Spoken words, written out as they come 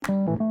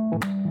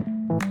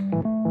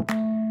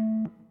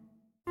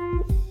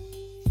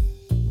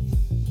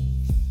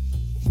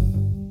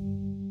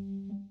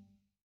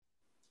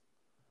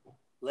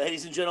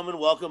and gentlemen,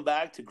 welcome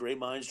back to Great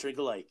Minds Drink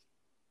Alike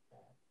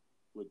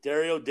with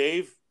Dario,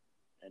 Dave,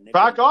 and Nick.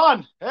 Back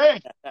on.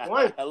 Hey,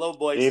 boy. Hello,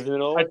 boys.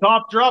 Evening all. I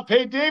topped her up.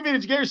 Hey, Davey,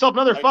 did you get yourself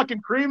another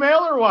fucking cream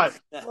ale or what?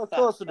 Well, of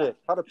course I did.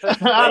 Had a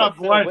piss. Atta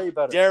boy. Way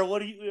better. Dario, what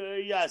do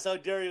you? So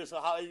Dario,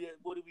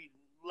 what do we?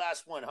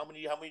 Last one. How many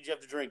did you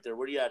have to drink there?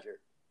 Where are you at here?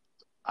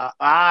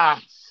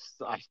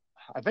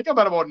 I think I'm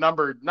at about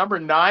number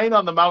 9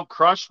 on the Mount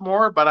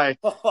Crushmore, but I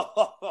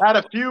had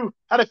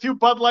a few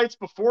Bud Lights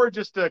before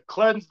just to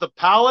cleanse the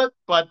palate.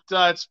 But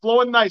it's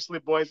flowing nicely,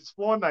 boys. It's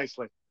flowing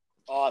nicely.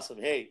 Awesome.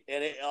 Hey,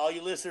 and all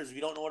you listeners, if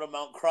you don't know what a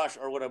Mount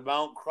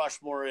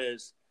Crushmore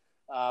is,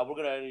 we're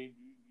gonna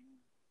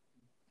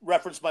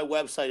reference my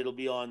website. It'll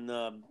be on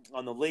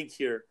the link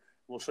here.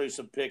 We'll show you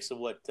some pics of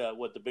what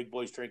the big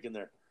boys drink in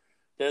there.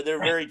 They're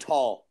very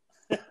tall.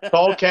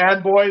 Tall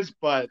can, boys,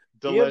 but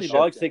He only delicious.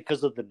 likes it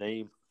because of the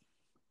name.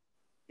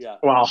 Yeah.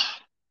 Well,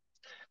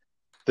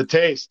 the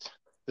taste,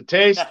 the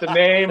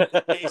name,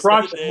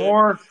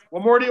 Crushmore.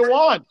 What more do you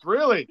want,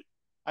 really?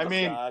 I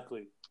mean,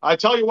 exactly. I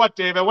tell you what,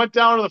 Dave, I went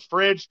down to the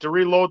fridge to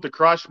reload the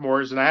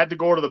Crushmores, and I had to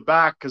go to the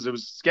back because it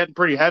was getting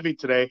pretty heavy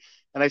today.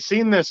 And I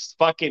seen this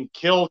fucking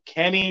Kilt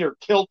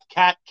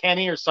Cat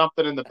Kenny or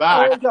something in the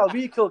back.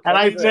 And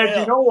I said,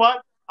 you know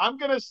what? I'm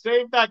going to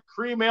save that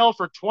cream ale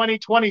for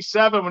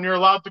 2027 when you're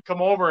allowed to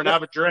come over and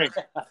have a drink.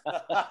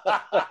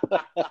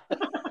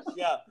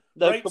 Yeah.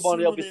 No, right come on,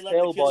 soon it'll when be they let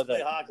stale the kids by play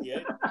then. hockey,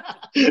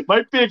 eh? It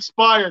might be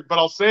expired, but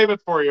I'll save it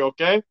for you,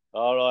 okay?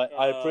 All right.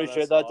 I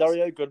appreciate that, that's awesome.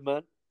 Dario. Good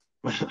man.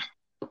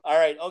 All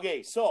right.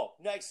 Okay. So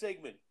next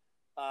segment,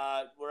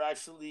 we're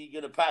actually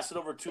going to pass it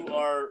over to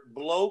our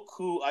bloke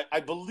who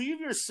I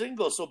believe you're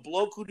single. So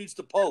bloke who needs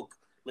to poke,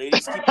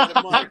 ladies, keep that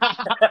in mind.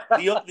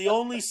 The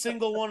only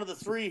single one of the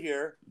three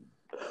here.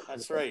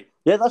 That's right.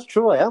 Yeah, that's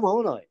true. I am,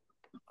 aren't I?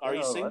 Are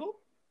you single?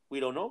 We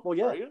don't know. Well,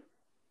 yeah. Are you?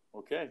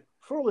 Okay.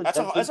 For all That's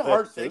intents a and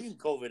hard purposes. thing in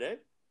COVID, eh?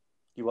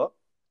 You what?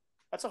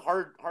 That's a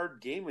hard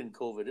game in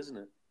COVID, isn't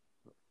it?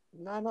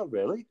 No, not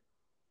really.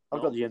 I've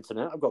No? got the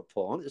internet. I've got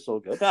porn. It's all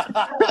good.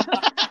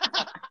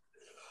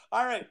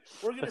 All right,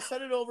 we're going to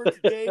send it over to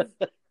Dave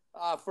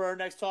for our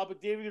next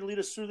topic. Dave, you're going to lead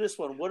us through this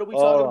one. What are we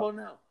talking about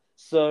now?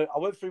 So I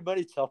went through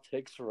many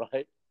topics,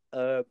 right?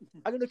 I'm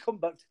going to come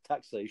back to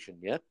taxation,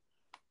 yeah?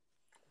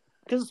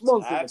 Because it's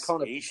one thing that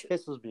kind of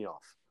pisses me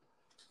off.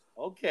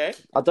 Okay.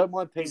 I don't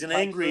mind paying He's an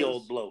taxes. angry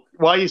old bloke.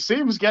 Well, you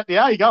see, he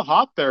got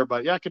hot there,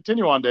 but yeah,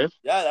 continue on, Dave.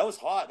 Yeah, that was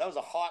hot. That was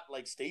a hot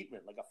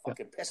statement, like a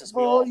fucking pisses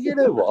me Well, off. you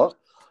know what?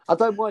 I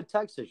don't mind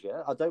taxes,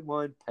 yeah? I don't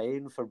mind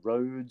paying for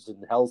roads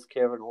and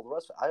healthcare and all the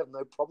rest of it. I have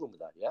no problem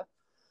with that, yeah?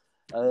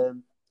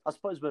 I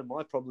suppose where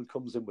my problem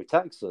comes in with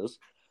taxes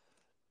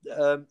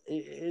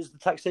is the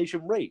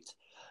taxation rate.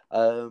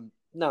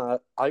 Now,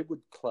 I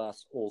would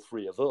class all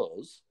three of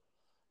us.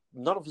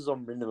 None of us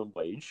on minimum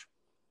wage,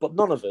 but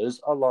none of us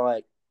are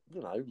like,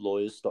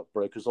 lawyers,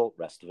 stockbrokers, all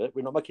the rest of it.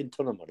 We're not making a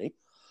ton of money.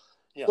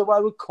 Yeah. So I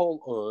would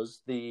call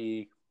us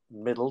the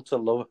middle to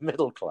lower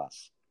middle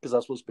class, because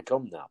that's what's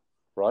become now,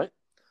 right?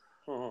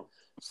 Mm-hmm.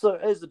 So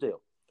here's the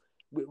deal.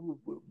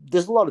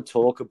 There's a lot of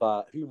talk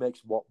about who makes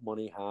what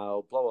money,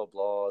 how, blah, blah,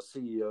 blah,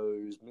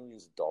 CEOs,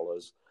 millions of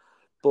dollars.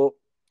 But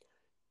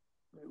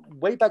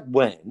way back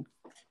when,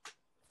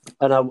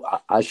 and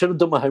I should have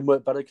done my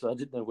homework better because I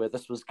didn't know where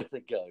this was going to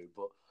go.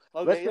 But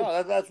okay,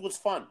 that's what's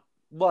fun.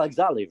 Well,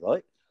 exactly,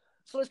 right?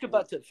 So let's go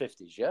back to the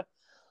 50s, yeah?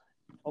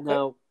 Okay.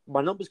 Now,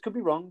 my numbers could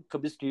be wrong,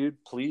 could be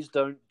skewed. Please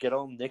don't get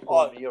on Nick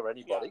or me or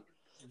anybody.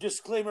 Yeah.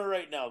 Disclaimer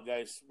right now,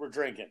 guys. We're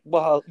drinking.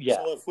 Well, yeah.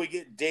 So if we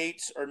get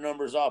dates or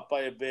numbers off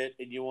by a bit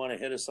and you want to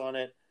hit us on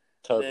it,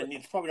 totally. Then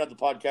it's probably not the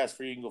podcast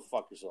for you. You can go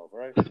fuck yourself, all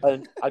right?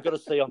 And I got to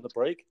say on the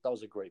break, that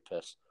was a great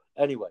piss.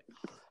 Anyway.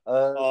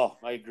 I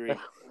agree.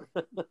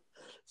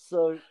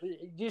 So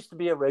it used to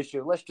be a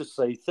ratio, let's just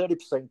say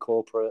 30%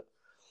 corporate,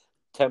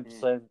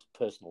 10%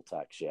 personal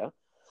tax, yeah?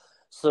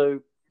 So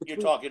you're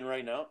talking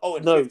right now? Oh,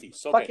 in no,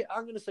 50s. Okay.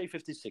 I'm going to say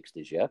 50s,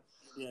 60s, yeah?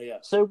 Yeah.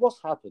 So what's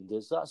happened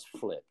is that's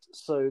flipped.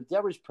 So the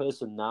average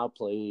person now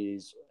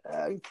pays,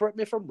 correct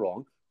me if I'm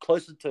wrong,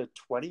 closer to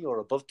 20 or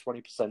above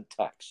 20%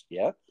 tax,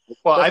 yeah?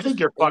 Well, I think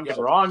you're fucking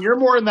wrong. You're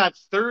more in that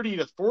 30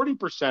 to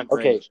 40%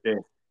 range.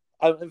 Okay.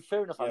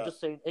 Fair enough. Yeah. I'm just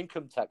saying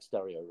income tax,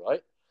 Dario,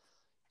 right?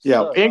 Yeah,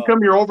 so, income,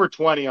 you're over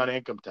 20 on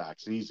income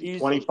tax. Easy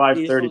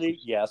 25,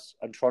 30. Yes,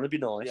 I'm trying to be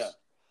nice. Yeah.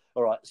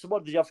 All right. So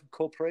what does the average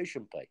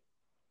corporation pay?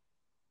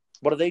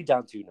 What are they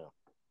down to now?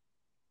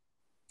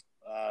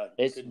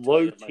 It's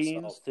low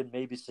teens to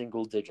maybe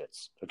single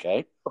digits,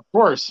 okay? Of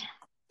course.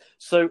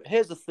 So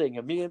here's the thing,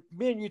 and me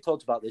and you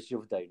talked about this the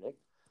other day, Nick.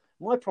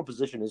 My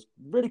proposition is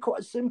really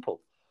quite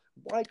simple.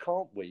 Why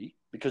can't we,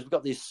 because we've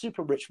got these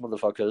super rich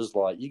motherfuckers,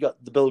 like you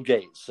got the Bill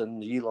Gates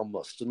and the Elon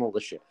Musk and all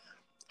this shit.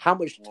 How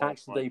much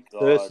tax do they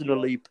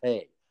personally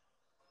pay?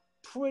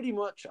 Pretty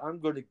much, I'm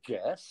going to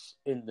guess,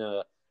 in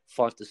the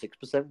 5 to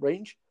 6%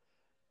 range.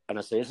 And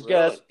I say it's a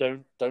guess.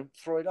 Don't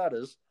throw it at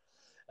us.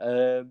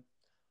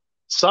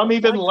 Some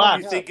even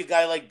less. You think a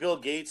guy like Bill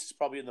Gates is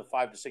probably in the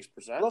 5 to 6%?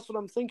 Well, that's what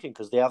I'm thinking,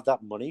 because they have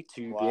that money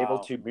to be able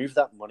to move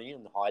that money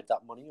and hide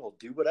that money or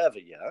do whatever,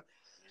 yeah?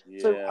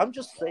 So I'm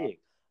just saying,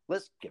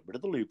 Let's get rid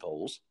of the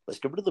loopholes. Let's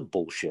get rid of the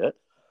bullshit.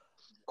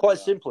 Quite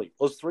simply,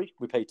 us three,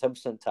 we pay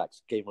 10%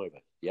 tax. Game over.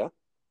 Yeah?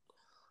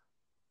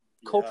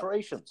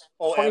 Corporations,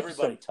 20%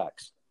 everybody.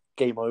 tax.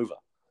 Game over.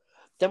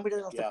 Then we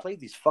don't have to play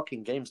these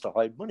fucking games to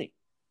hide money,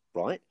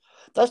 right?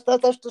 That's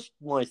just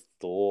my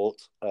thought.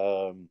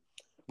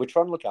 We're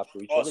trying to look after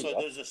each other. So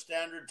there's a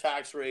standard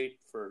tax rate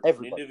for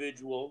everybody. An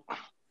individual.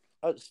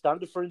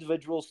 Standard for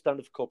individuals,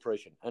 standard for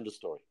corporation. End of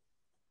story.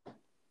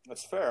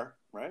 That's fair,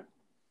 right?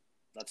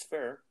 That's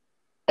fair.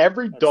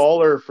 Every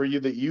dollar for you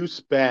that you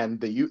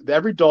spend,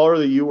 every dollar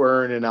that you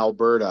earn in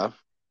Alberta,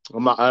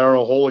 I don't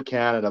know whole of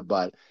Canada,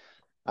 but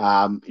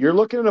you're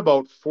looking at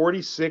about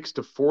 46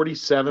 to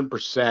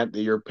 47%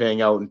 that you're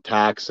paying out in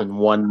tax in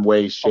one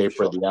way, shape,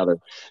 or the other.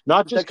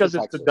 Not just because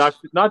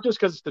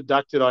it's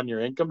deducted on your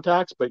income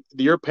tax, but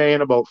you're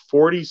paying about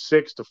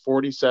 46 to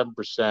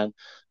 47%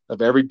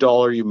 of every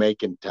dollar you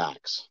make in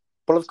tax.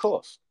 Well, of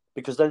course,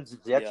 because then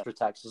the extra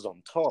taxes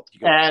on top.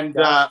 And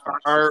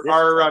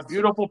our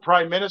beautiful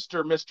Prime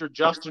Minister, Mr.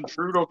 Justin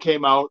Trudeau,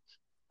 came out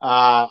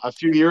a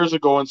few years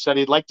ago and said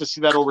he'd like to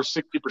see that over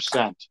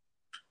 60%.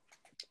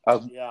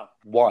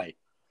 Why?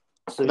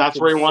 So that's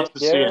where he wants to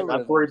see it.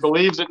 That's where he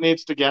believes it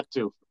needs to get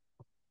to.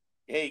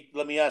 Hey,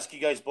 let me ask you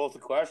guys both a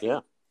question. Yeah.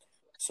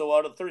 So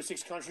out of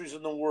 36 countries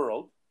in the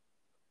world,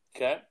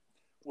 okay,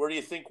 where do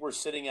you think we're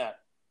sitting at?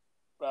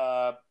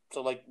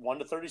 So like 1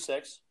 to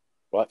 36.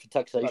 Right, for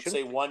taxation. Let's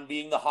say 1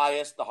 being the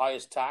highest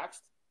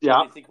taxed. Yeah.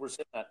 Where do you think we're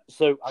sitting at?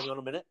 So hang on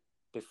a minute.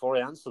 Before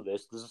I answer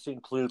this, does this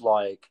include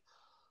like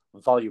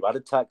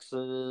value-added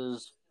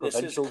taxes? This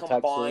is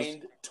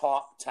combined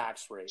top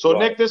tax rate. So,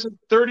 Nick, this is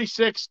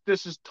 36.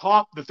 This is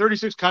top the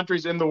 36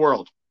 countries in the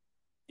world.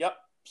 Yep.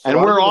 So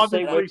and we're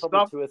obviously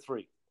probably 2 or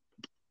 3.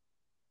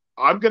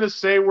 I'm going to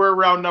say we're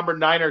around number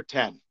 9 or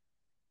 10.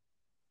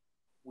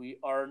 We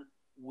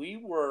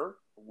were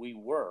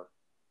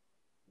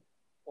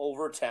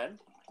over 10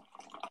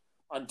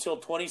 until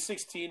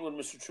 2016 when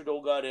Mr.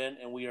 Trudeau got in,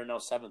 and we are now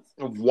 7th.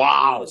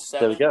 Wow.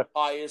 There we go.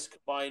 Highest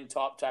combined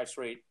top tax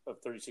rate of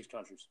 36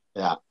 countries.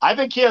 Yeah. I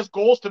think he has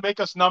goals to make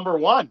us number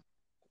 1.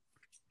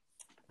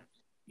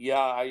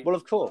 Yeah. Well,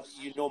 of course.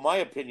 You know my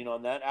opinion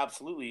on that.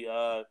 Absolutely.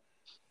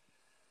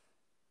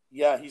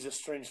 Yeah, he's a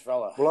strange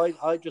fella. Well,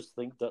 I just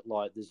think that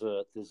like there's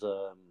a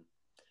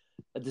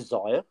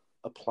desire,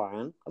 a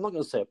plan. I'm not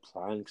going to say a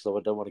plan because I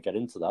don't want to get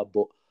into that,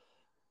 but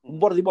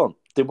what do they want?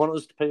 They want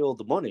us to pay all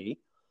the money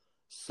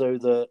so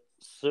that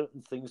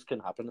certain things can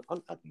happen.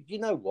 And you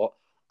know what?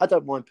 I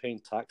don't mind paying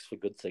tax for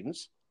good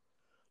things,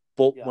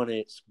 but when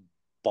it's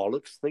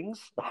bollocks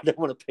things, I don't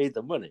want to pay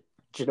the money.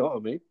 Do you know what I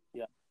mean?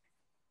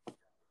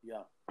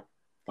 Yeah.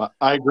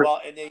 I agree.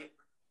 Well,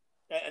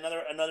 and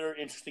another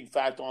interesting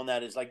fact on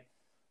that is like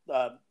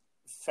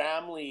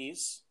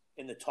families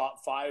in the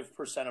top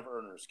 5% of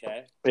earners,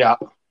 okay? Yeah.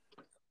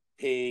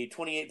 Pay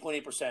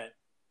 28.8%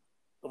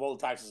 of all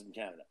the taxes in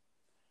Canada.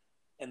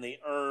 And they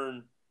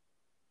earn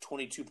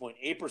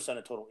 22.8%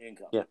 of total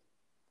income. Yeah.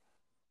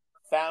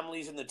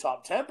 Families in the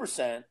top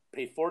 10%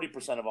 pay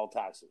 40% of all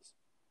taxes.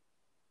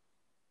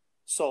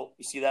 So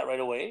you see that right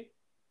away?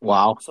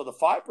 Wow. So the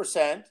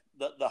 5%,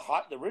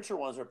 the richer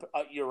ones are.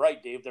 You're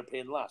right, Dave. They're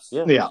paying less.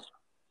 Yeah.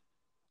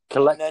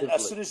 Collectively. And then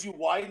as soon as you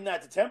widen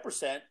that to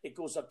 10%, it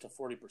goes up to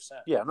 40%.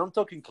 Yeah, and I'm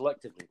talking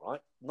collectively,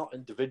 right? Not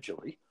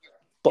individually,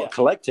 but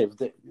collective.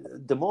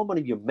 The more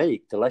money you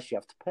make, the less you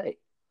have to pay,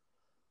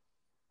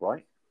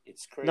 right?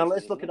 It's crazy. Now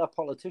let's look at our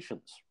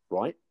politicians,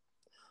 right?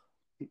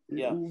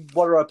 Yeah.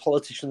 What are our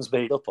politicians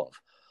made up of?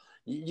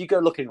 You go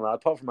looking around,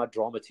 apart from our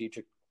drama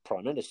teacher,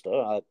 Prime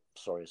Minister.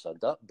 Sorry I said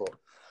that, but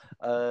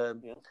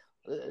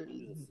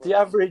the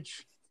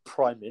average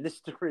Prime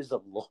Minister is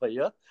a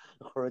lawyer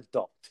or a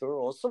doctor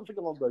or something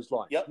along those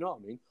lines. Yep. You know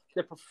what I mean?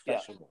 They're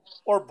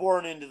professionals. Or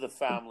born into the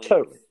family.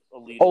 Totally.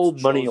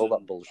 Old money, all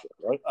chosen, that bullshit,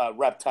 right?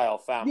 Reptile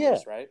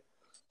families, right?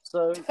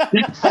 So,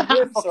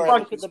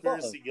 sorry,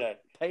 conspiracy guy.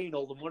 Paying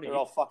all the money. They're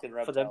all fucking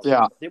reptiles. For them to do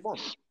what they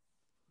want.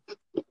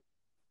 I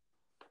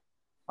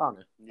don't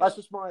know. Yeah. That's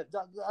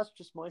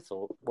just my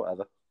thought.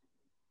 Whatever.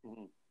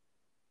 Mm-hmm.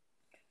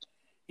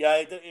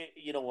 Yeah,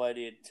 you know what?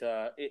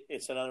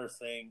 It's another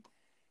thing.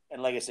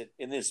 And like I said,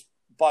 in this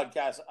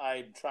podcast,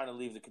 I'm trying to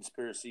leave the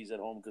conspiracies at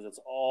home because that's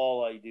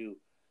all I do.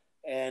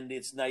 And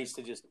it's nice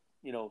to just,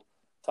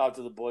 talk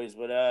to the boys.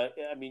 But, I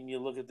mean, you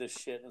look at this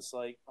shit and it's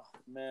like, oh,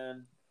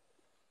 man.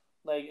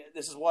 Like,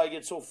 this is why I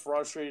get so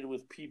frustrated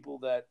with people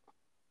that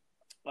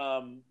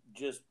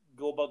just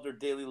go about their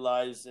daily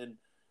lives and,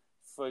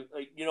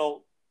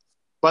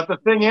 But the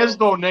thing is,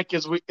 though, Nick,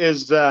 is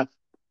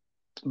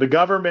the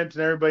government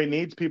and everybody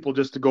needs people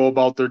just to go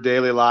about their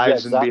daily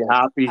lives and be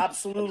happy.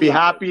 Absolutely. Be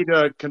happy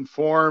to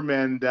conform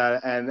and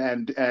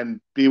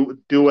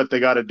do what they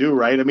got to do,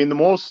 right? I mean,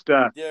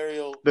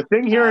 the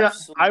thing here,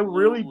 I'm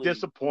really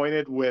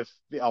disappointed with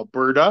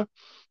Alberta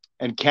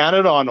and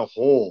Canada on a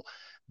whole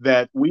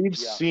that we've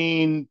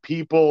seen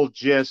people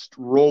just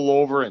roll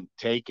over and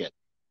take it,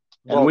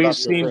 and we've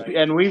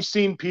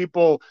seen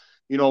people,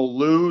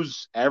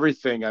 lose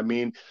everything. I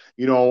mean,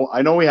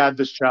 I know we had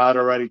this chat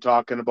already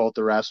talking about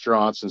the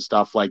restaurants and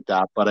stuff like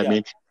that, but I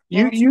mean,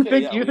 You it's you okay.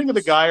 think Yeah, you we think of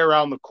the just guy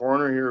around the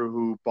corner here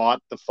who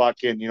bought the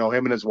fucking, him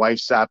and his wife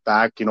sat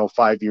back,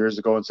 5 years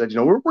ago and said,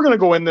 we're gonna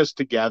go in this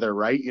together,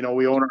 right? We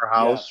own our yeah.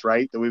 house,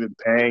 right? That we've been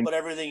We'll paying put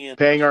everything in.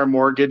 paying our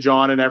mortgage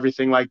on and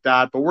everything like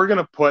that, but we're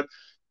gonna put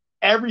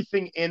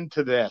everything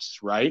into this,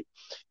 right?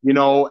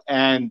 Yeah.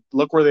 And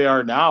look where they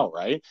are now,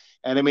 right?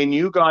 And I mean,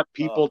 you got Oh.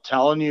 people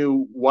telling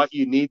you what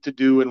you need to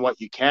do and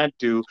what you can't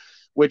do,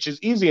 which is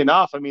easy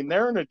enough. I mean,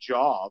 they're in a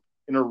job,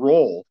 in a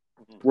role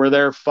Mhm. where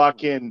they're Mhm.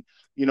 fucking,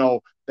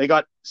 they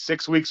got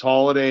 6 weeks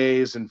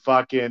holidays and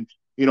fucking,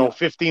 Yeah.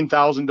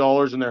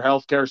 $15,000 in their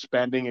healthcare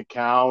spending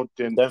account.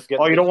 And, Don't forget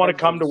oh, the you don't want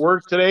to come to pensions.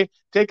 work today?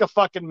 Take a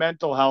fucking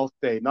mental health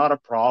day. Not a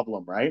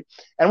problem, right?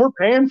 And we're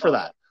paying for Oh yeah.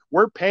 that.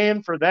 We're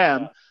paying for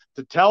them Yeah.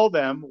 to tell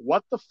them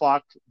what the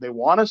fuck they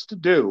want us to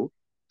do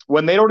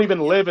when they don't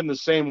even Yeah. live in the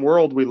same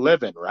world we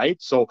live in, right?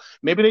 So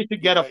maybe they should You're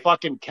get a right.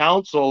 fucking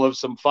council of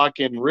some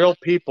fucking real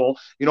people,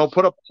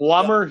 put a Yeah.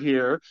 plumber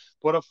here,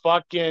 put a Yeah.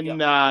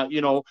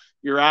 fucking,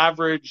 your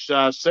average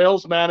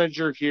sales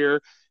manager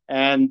here,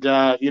 and,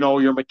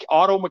 your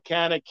auto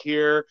mechanic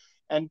here,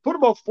 and put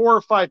about 4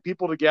 or 5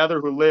 people together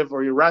who live,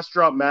 or your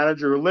restaurant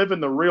manager who live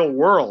in the real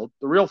world,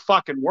 the real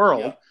fucking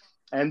world, Yeah.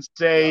 and Yeah.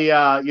 say,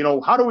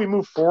 how do we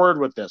move forward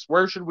with this?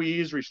 Where should we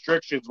ease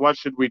restrictions? What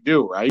should we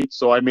do? Right.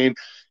 So, I mean,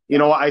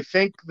 Yeah. I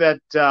think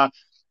that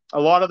a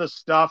lot of the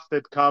stuff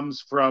that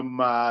comes from,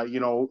 a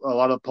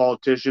lot of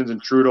politicians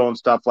and Trudeau and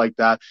stuff like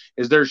that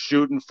is they're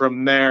shooting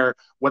from there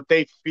what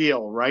they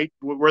feel, right?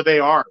 Where they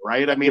are,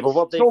 right? I Yeah. mean, Yeah, but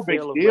what it's they no big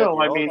feel and where deal.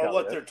 they I are, mean, Or what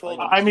Gallagher, they're I told to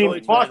know be I mean,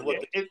 doing, completely fuck, man.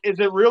 different. is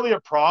it really a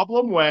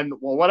problem when,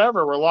 well,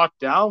 whatever, we're locked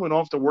down, we don't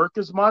have to work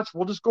as much,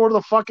 we'll just go to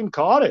the fucking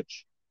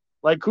cottage.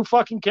 Like, who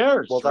fucking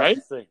cares, Well, that's right?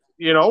 the thing.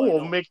 Oh, I We'll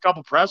know. make a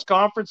couple I press know.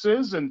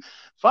 conferences and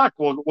fuck,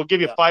 we'll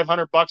give you Yeah.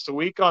 $500 a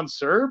week on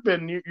Serb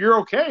and you're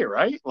okay,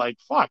 right? Like,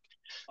 fuck.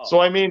 Oh, So,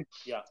 I mean,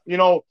 yeah. you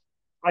know,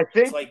 I It's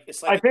think, like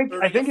it's I like think, I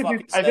inserting a think if you,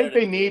 fucking sedative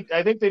here.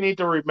 I think they need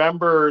to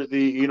remember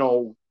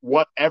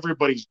what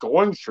everybody's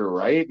going through,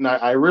 right? And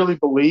I really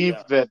believe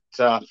Yeah.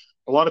 that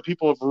a lot of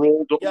people have Yeah.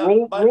 But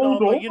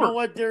rolled no. But you know over.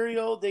 what,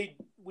 Dario?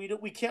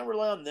 We can't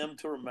rely on them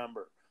to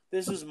remember.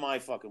 This is my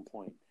fucking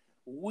point.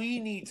 We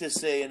need to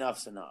say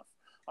enough's enough.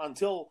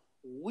 Until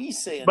we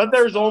say But enough's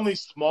there's enough, only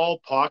small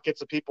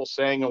pockets of people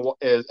saying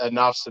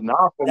enough's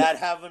enough. that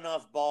have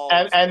enough And balls,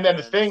 and then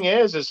the man. thing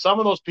is some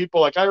of those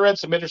people, like I read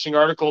some interesting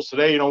articles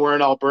today. We're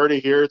in Alberta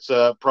here; it's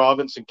a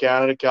province in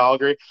Canada,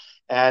 Calgary,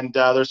 and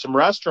there's some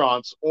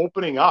restaurants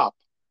opening up,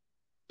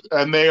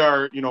 and they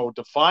are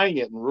defying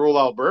it in rural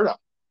Alberta.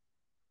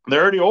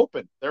 They're already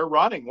open; they're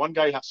running. One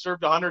guy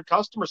served 100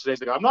 customers today.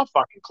 He's like, "I'm not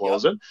fucking Yep.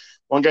 closing."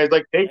 One guy's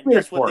like, "Take And me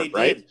to guess what court," they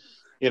right? did?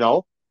 You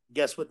know,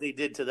 Guess what they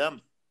did to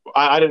them?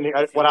 I didn't. If you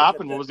What look at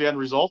happened? What was the end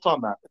result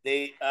on that?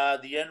 the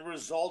end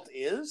result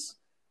is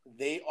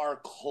they are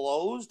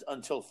closed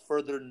until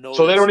further So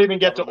they notice. don't even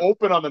get to Government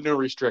open on the new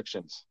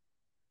restrictions.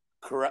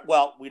 correct.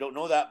 Well, we don't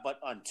know that, but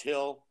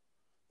until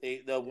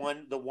the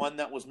one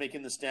that was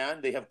making the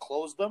stand, they have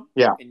closed them.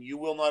 Yeah. And you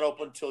will not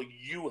open until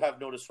you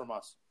have notice from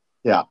us.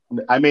 Yeah,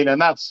 I mean, and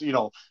that's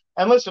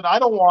and listen, I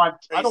don't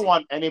Crazy.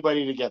 want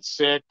anybody to get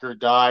sick or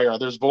die. Or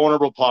there's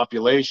vulnerable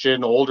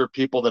population, older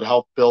people that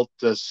helped build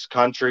this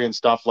country and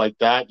stuff like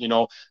that.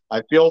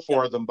 I feel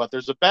for them, but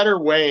there's a better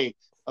way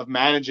of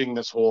managing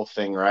this whole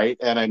thing, right?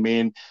 And I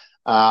mean,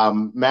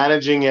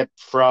 managing it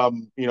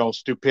from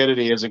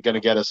stupidity isn't going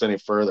to get us any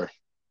further.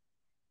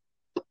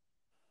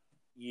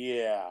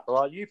 Yeah.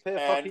 All right, you pay a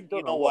fucking And done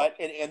you know or what?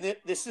 what? And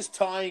this is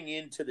tying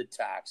into the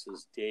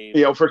taxes, Dave.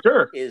 For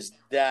sure. Is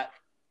that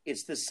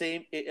it's the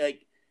same?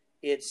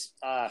 It's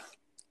I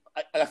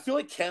feel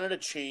like Canada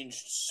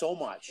changed so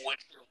much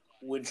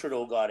when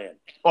Trudeau got in.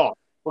 Oh,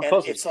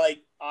 And it's like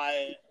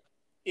I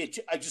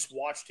just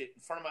watched it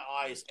in front of my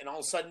eyes, and all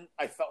of a sudden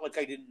I felt like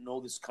I didn't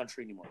know this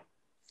country anymore.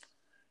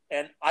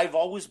 And I've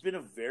always been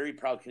a very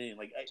proud Canadian.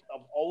 Like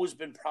I've always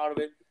been proud of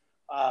it.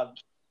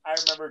 I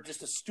remember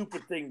just a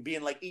stupid thing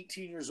being like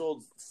 18 years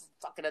old,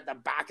 fucking at the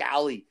back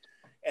alley.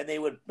 And they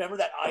would remember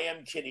that I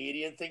am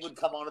Canadian thing would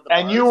come on at the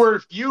and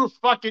bars. you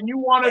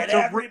wanted And to.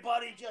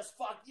 everybody just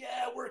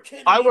we're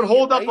Canadian. I would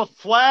hold right? up a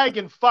flag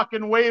and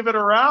fucking wave it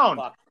around.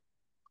 Fuck.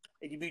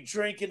 And you'd be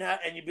drinking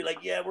that, and you'd be like,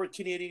 "Yeah, we're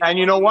Canadian." And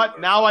you know what?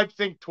 Now I'd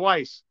think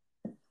twice.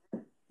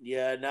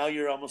 Yeah, now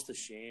you're almost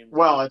ashamed.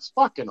 Well, it's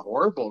fucking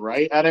horrible,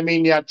 right? And I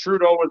mean, yeah,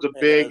 Trudeau was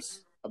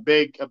a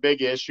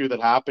big issue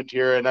that happened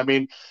here, and I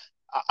mean,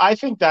 I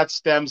think that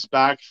stems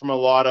back from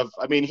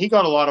he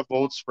got a lot of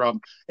votes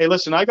from, hey,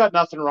 listen, I got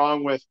nothing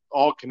wrong with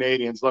all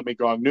Canadians. Let me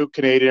go, I'm new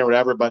Canadian or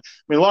whatever. But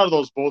I mean, a lot of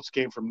those votes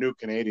came from new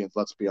Canadians.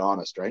 Let's be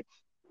honest, right?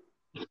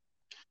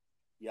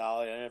 Yeah,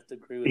 I have to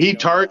agree with you. He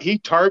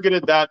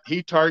targeted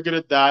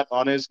that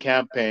on his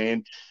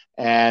campaign,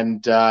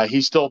 and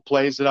he still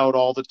plays it out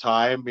all the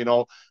time.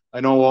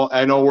 I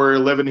know we're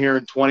living here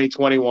in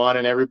 2021,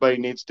 and everybody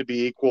needs to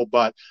be equal,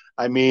 but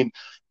I mean,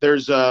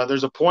 there's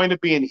a point of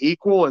being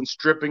equal and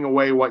stripping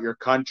away what your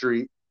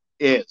country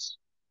is.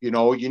 You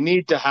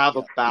need to have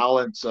a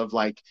balance of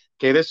like,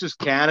 okay, this is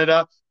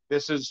Canada.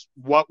 This is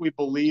what we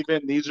believe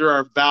in. These are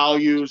our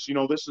values.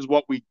 This is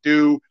what we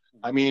do.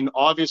 I mean,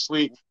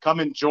 obviously, come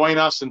and join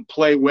us and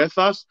play with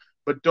us,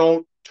 but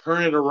don't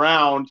turn it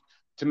around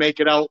to make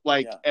it out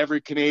like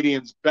every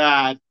Canadian's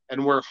bad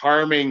and we're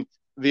harming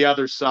the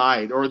other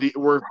side, or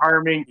we're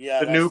harming the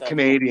that's new that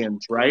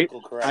Canadians, right?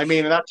 I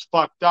mean, that's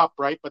fucked up,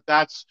 right? But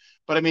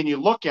I mean, you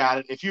look at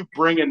it, if you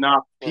bring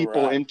enough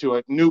people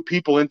new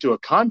people into a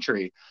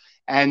country,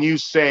 and you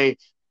say,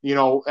 you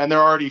know, and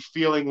they're already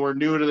feeling we're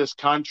new to this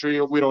country,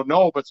 or we don't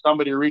know, but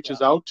somebody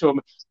reaches out to them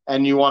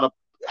and you want to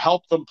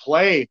help them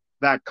play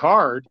that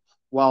card,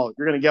 well,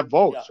 you're going to get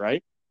votes,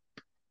 right?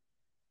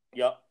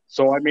 Yep.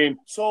 So, I mean.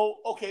 So,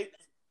 okay.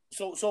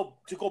 So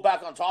to go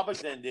back on topic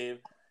then, Dave,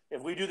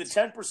 if we do the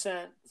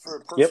 10% for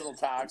personal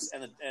tax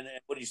and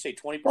what do you say,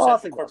 20%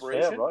 for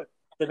corporation? Fair, right?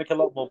 They make a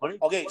lot more money.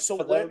 Okay, so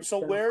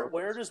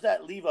where does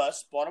that leave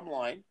us, bottom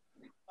line?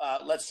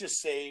 Let's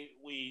just say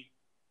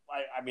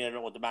I mean, I don't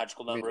know what the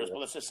magical number is, but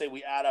let's just say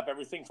we add up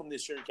everything from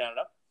this year in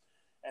Canada,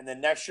 and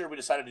then next year we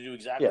decided to do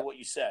exactly what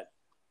you said.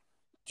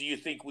 Do you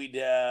think we'd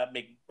have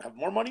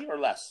more money or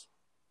less?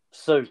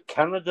 So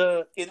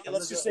Canada,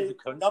 let's just say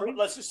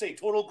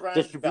total grand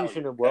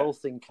distribution value. of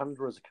wealth in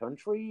Canada as a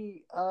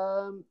country.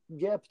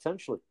 Yeah,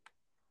 potentially.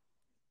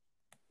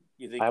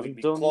 You think I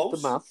haven't done the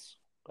maths.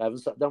 I haven't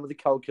sat down with the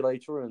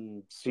calculator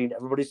and seen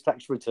everybody's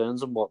tax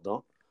returns and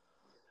whatnot.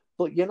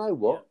 But you know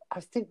what? Yeah.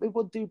 I think we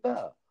would do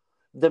better.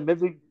 Then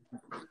maybe.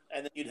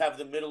 And then you'd have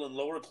the middle and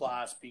lower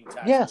class being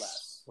taxed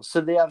less.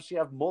 So they actually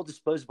have more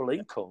disposable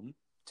income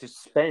to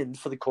spend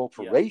for the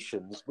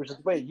corporations, which is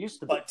the way it used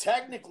to be. But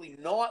technically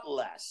not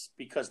less,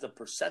 because the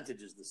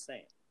percentage is the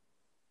same.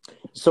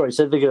 Sorry,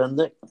 say it again,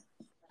 Nick.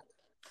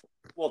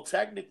 Well,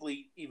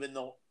 technically, even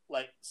though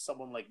like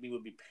someone like me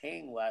would be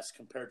paying less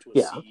compared to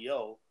a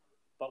CEO,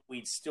 but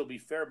we'd still be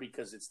fair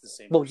because it's the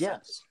same percentage.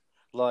 Yes.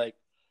 Like,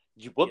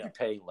 you would be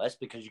paying less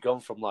because you're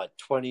going from like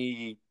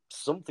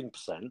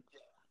 20-something%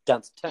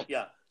 down to 10%.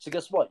 Yeah. So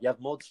guess what? You have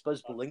more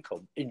disposable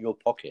income in your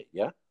pocket,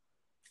 yeah?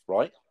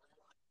 Right?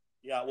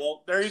 Yeah,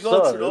 well, there you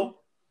go, Trudeau.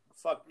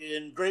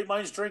 Fucking great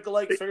minds drink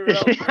alike. Figure it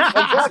out.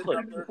 Exactly.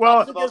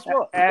 Well, guess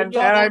what? And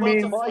I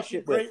mean,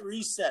 great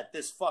reset.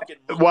 This fucking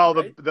money, well,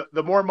 right?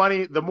 the more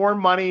money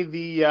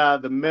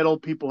the middle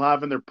people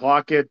have in their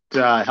pocket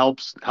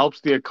helps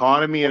the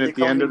economy. And at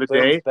the end of the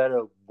day,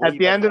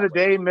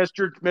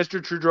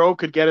 Mr. Trudeau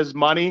could get his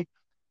money,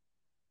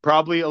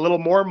 probably a little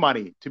more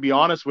money, to be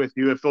honest with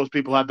you, if those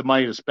people had the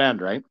money to spend,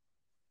 right?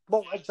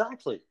 Well,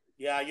 exactly.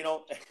 Yeah, you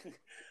know.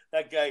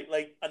 That guy,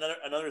 like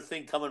another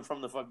thing coming from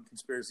the fucking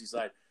conspiracy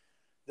side,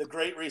 the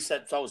Great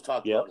Reset. I was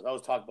talking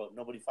about.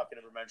 Nobody fucking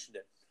ever mentioned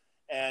it,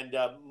 and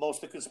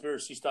most of the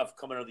conspiracy stuff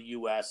coming out of the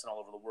U.S. and all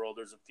over the world.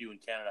 There's a few in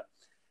Canada,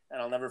 and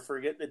I'll never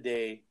forget the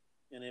day,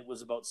 and it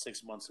was about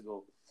 6 months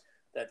ago,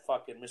 that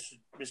fucking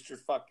Mr.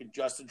 fucking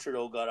Justin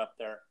Trudeau got up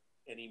there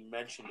and he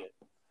mentioned it,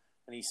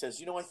 and he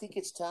says, I think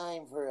it's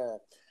time for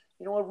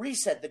a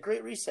reset, the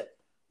Great Reset.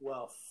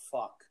 Well,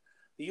 fuck,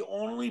 the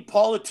only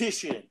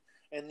politician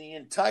in the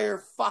entire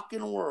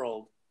fucking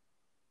world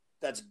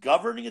that's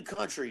governing a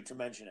country to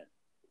mention it.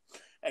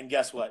 And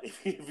guess what?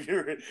 If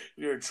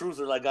you're a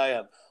truther like I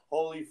am,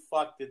 holy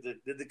fuck, did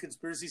the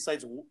conspiracy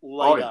sites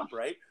light up,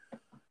 right?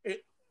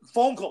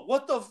 Phone call.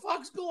 What the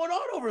fuck's going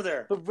on over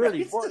there? But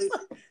really,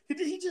 did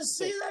he just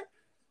say that?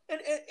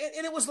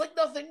 And it was like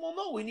nothing. Well,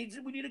 no, we need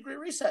a great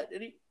reset,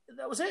 and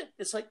that was it.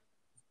 It's like,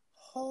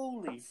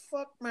 holy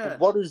fuck, man.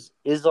 What is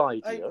his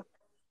idea?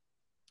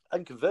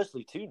 And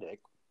conversely, too, Nick,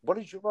 what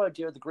is your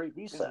idea of the Great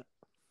Reset?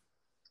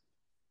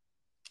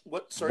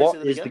 What? Sorry,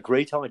 what is the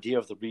great idea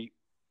of the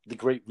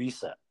Great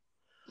Reset?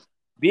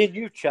 Me and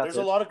you, chat. There's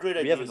a lot of great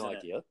ideas. We have an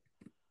idea.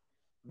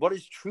 What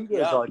is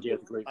Trudeau's idea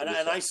of the Great Reset?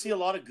 And I see a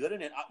lot of good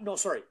in it.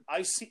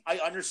 I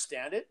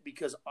understand it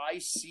because I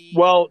see.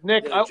 Well,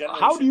 Nick,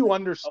 how do you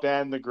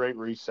understand the Great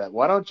Reset?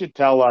 Why don't you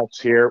tell us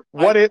here?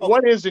 What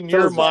is in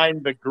your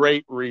mind the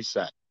Great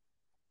Reset?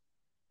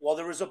 Well,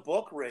 there was a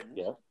book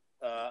written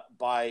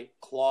by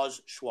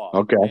Klaus Schwab.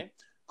 Okay.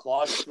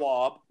 Klaus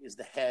Schwab is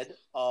the head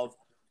of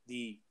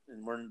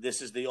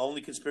this is the only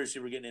conspiracy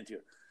we're getting into.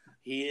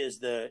 He is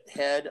the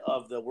head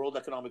of the World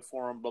Economic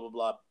Forum, blah, blah,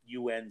 blah,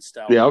 UN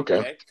style. Yeah,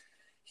 okay.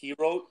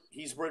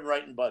 He's been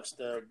writing books.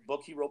 The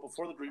book he wrote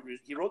before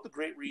he wrote The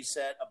Great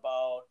Reset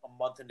about a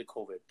month into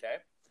COVID, okay?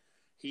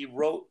 He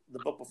wrote the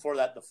book before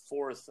that, The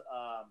Fourth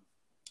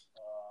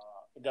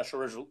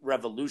Industrial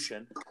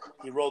Revolution.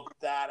 He wrote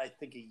that, I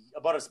think,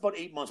 about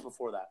 8 months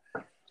before that.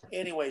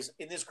 Anyways,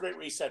 in this Great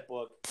Reset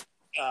book,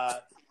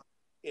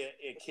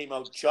 it came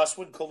out just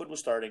when COVID was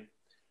starting,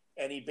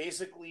 and he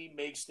basically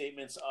made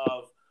statements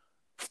of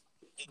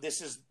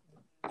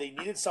they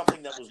needed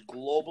something that was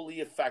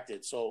globally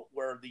affected, so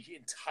where the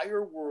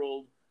entire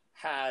world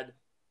had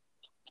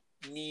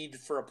need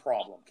for a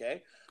problem,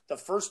 okay? The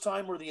first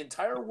time where the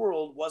entire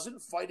world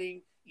wasn't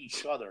fighting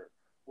each other,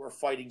 we're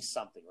fighting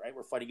something, right?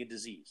 We're fighting a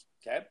disease,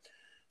 okay?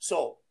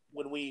 So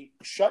when we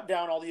shut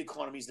down all the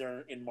economies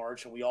there in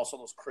March, and we all saw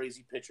those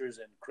crazy pictures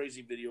and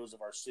crazy videos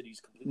of our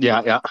cities completely.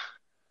 Yeah.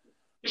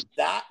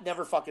 That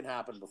never fucking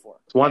happened before.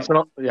 Once in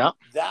a.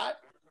 That,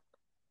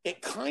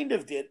 it kind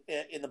of did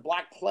in the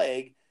Black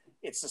Plague.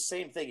 It's the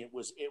same thing. It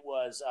was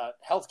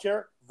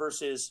healthcare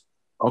versus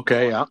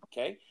Okay, yeah.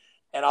 Okay,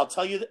 and I'll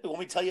tell you. Let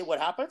me tell you what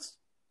happens.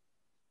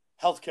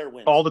 Healthcare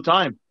wins. All the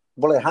time.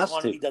 Well, it has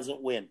Economy to.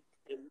 doesn't win.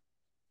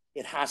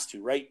 It has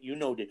to, right? You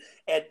know it.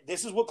 And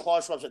this is what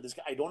Klaus Schwab said. This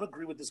guy, I don't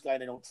agree with this guy,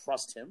 and I don't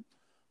trust him.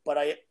 But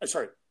I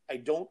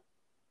don't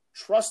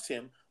trust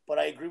him, but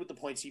I agree with the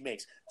points he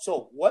makes.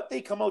 So what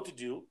they come out to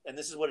do, and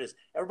this is what it is.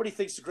 Everybody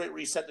thinks the Great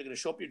Reset. They're going to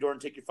show up your door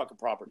and take your fucking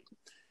property,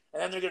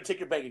 and then they're going to take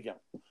your bank account.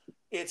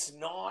 It's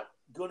not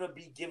going to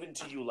be given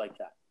to you like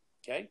that.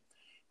 Okay,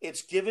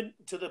 it's given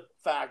to the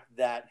fact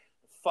that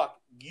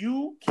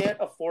you can't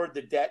afford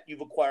the debt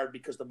you've acquired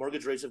because the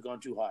mortgage rates have gone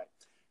too high.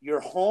 Your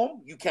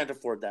home, you can't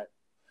afford that.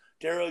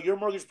 Daryl, your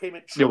mortgage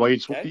payment, you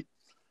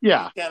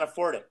can't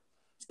afford it.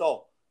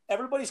 So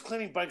everybody's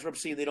claiming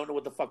bankruptcy and they don't know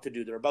what the fuck to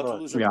do. They're about to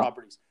lose their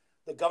properties.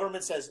 The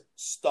government says,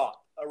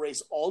 stop,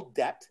 erase all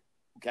debt,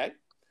 okay?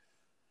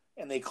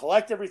 And they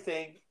collect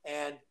everything,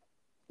 and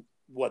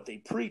what they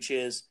preach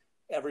is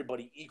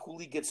everybody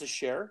equally gets a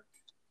share.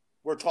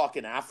 We're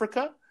talking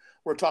Africa.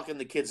 We're talking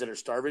the kids that are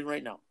starving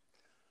right now.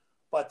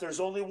 But there's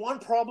only one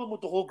problem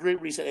with the whole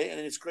Great Reset, and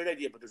it's a great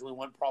idea, but there's only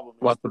one problem.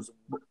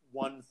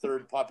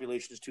 One-third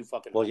population is too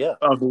fucking high.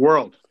 Of the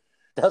world.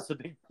 That's a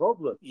big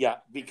problem. Yeah,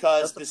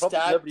 because the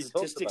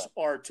statistics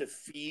are to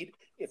feed.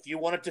 If you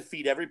wanted to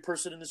feed every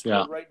person in this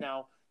world right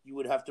now, you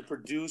would have to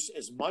produce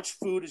as much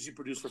food as you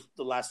produced for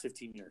the last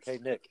 15 years.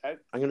 Okay, Nick, I'm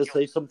going to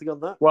say something on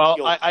that. Well,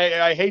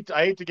 I hate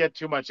to get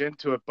too much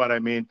into it, but I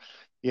mean,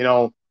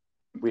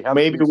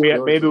 maybe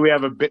we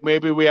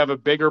have a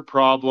bigger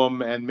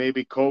problem, and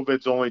maybe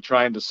COVID's only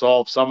trying to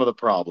solve some of the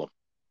problem.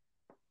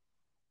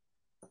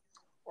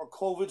 Or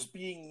COVID's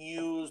being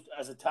used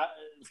as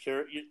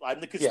I'm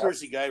the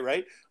conspiracy guy,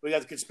 right? We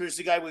got the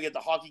conspiracy guy, we got the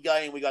hockey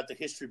guy, and we got the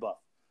history buff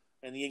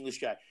and the English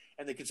guy.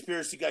 And the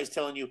conspiracy guy is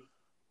telling you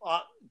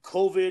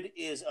COVID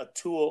is a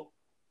tool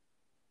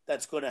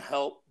that's going to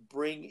help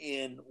bring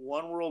in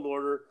one world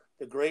order,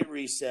 the Great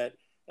Reset,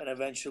 and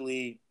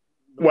eventually.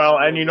 Well,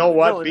 and you know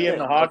what? Being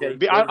the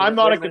hockey, I'm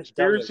not a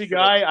conspiracy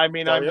guy. I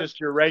mean, I'm just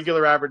your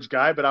regular average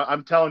guy. But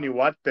I'm telling you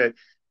what, that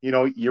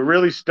you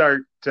really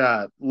start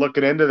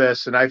looking into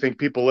this, and I think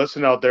people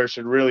listening out there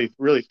should really,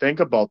 really think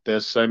about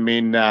this. I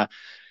mean, to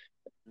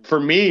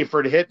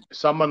hit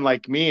someone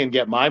like me and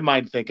get my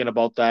mind thinking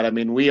about that, I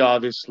mean, we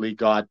obviously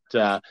got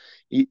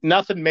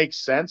nothing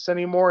makes sense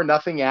anymore.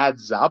 Nothing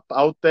adds up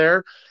out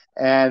there.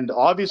 And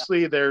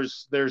obviously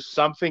there's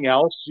something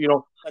else,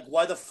 like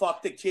why the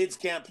fuck the kids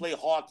can't play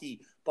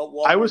hockey, but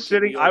I was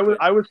and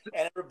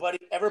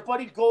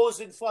everybody goes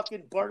and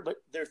fucking burn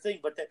their thing,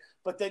 but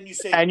then you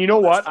say, and you know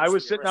what? I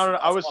was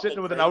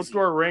sitting with an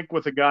outdoor rink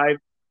with a guy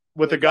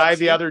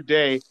the other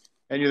day,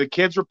 and the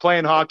kids were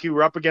playing hockey.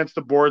 We're up against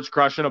the boards,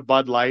 crushing a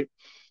Bud Light,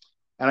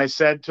 and I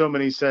said to him,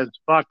 and he says,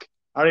 "Fuck,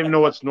 I don't even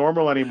know what's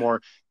normal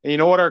anymore." And you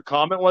know what our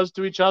comment was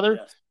to each other?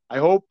 Yes. I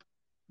hope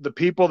the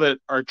people that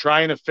are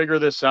trying to figure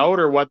this out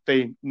or what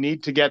they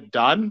need to get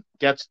done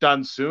gets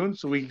done soon,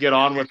 so we can get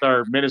on with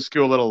our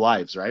minuscule little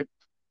lives, right?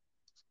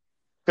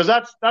 Because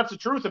that's the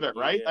truth of it,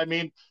 right? Yeah. I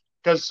mean,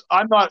 because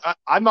I'm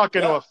not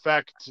going to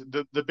affect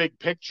the big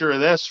picture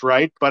of this,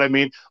 right? But I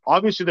mean,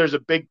 obviously there's a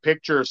big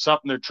picture of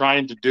something they're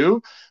trying to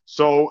do.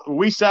 So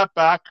we sat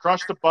back,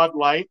 crushed a Bud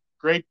Light,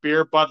 great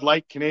beer, Bud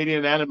Light,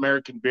 Canadian and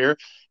American beer.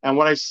 And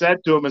what I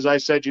said to him is, I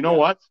said, you know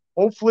what?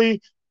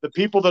 Hopefully the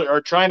people that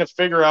are trying to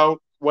figure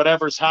out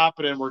whatever's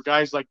happening, where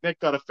guys like Nick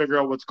got to figure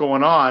out what's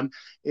going on,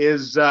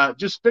 is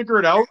just figure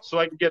it out so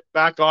I can get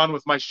back on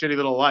with my shitty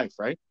little life,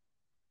 right?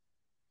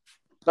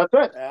 That's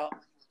it. Well,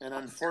 and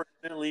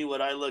unfortunately,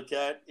 what I look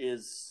at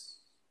is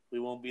we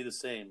won't be the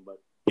same.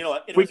 But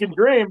we can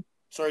dream.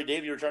 Sorry,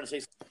 Dave, you were trying to say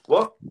something.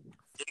 What?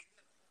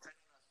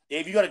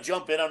 Dave, you got to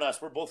jump in on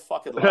us. We're both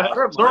fucking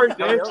loud. Sorry,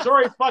 Dave.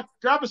 Sorry, fuck.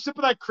 Grab a sip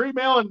of that cream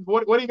ale, and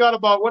what do you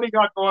got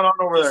going on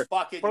over there?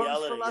 Fucking I'm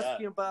still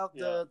asking about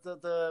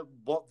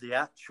what the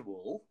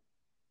actual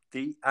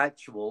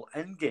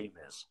end game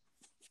is.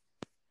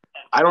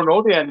 I don't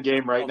know the end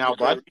game right now,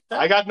 bud.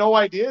 I got no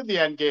idea the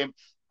end game.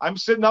 I'm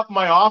sitting up in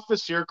my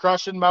office here,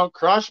 crushing Mount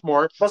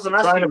Crushmore,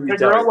 trying to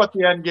figure out what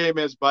the end game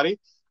is, buddy.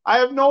 I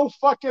have no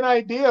fucking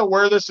idea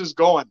where this is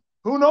going.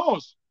 Who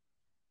knows?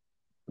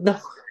 No.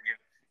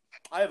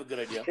 I have a good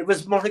idea. It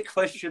was my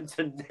question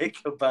to Nick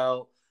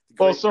about.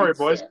 Sorry,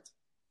 boys.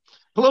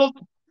 A little.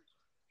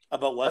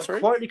 About what? Sorry?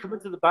 Quietly come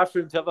into the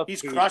bathroom to have a.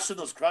 He's crushing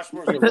those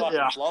Crushmores. They're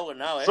fucking flowing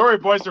now. Eh? Sorry,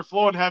 boys. They're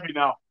flowing heavy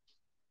now.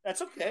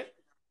 That's okay.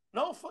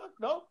 No, fuck,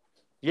 no.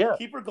 Yeah.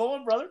 Keep her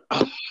going, brother.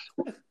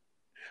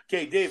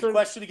 Okay, Dave.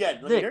 Question again.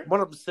 Nick, what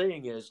I'm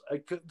saying is,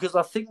 because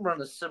I think we're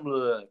on a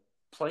similar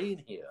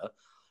plane here,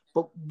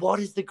 but what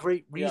is the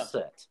Great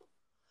Reset?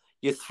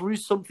 Yeah. You threw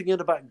something in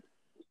about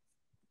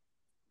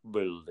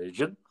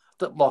religion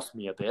that lost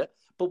me a bit,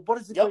 but what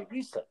is the Great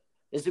Reset?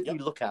 Is it we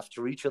look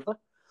after each other?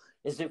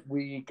 Is it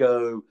we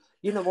go,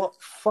 you know what,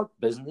 fuck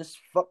business,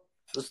 fuck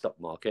the stock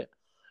market,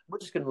 we're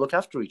just going to look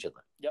after each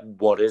other?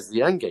 What is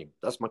the end game?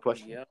 That's my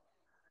question.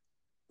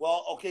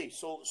 Well, okay,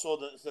 so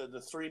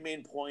the three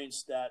main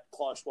points that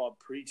Klaus Schwab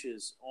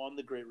preaches on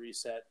the Great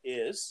Reset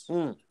is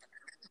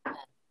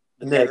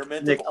The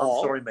betterment Nick, of all.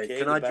 I'm sorry, mate. Okay?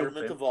 Can the I jump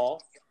betterment in? of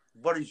all.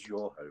 What is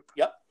your hope?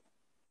 Yep.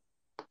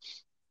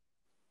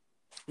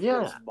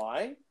 Yeah. What's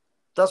mine?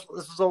 That's what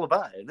this is all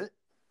about, isn't it?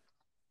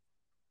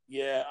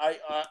 Yeah,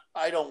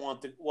 I don't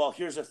want to. Well,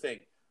 here's the thing.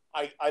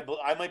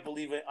 I might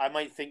believe it. I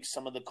might think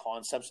some of the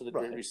concepts of the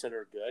Great Reset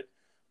are good,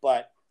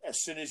 but as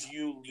soon as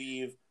you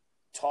leave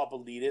top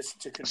elitists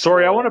to control.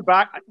 Sorry, I want to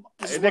back.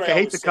 Nick, I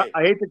hate to cut.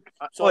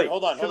 Sorry,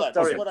 hold on.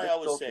 This is what I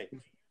always say.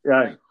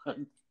 Yeah.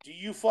 Do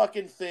you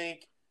fucking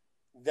think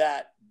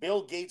that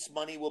Bill Gates'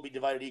 money will be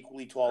divided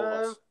equally to all of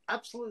us?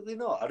 Absolutely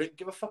not. I don't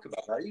give a fuck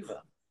about that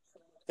either.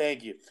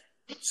 Thank you.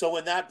 So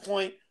in that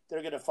point,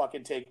 they're going to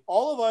fucking take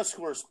all of us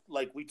who are,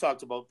 like we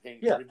talked about,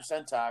 paying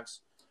 30%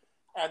 tax,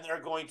 and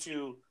they're going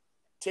to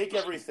take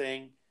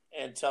everything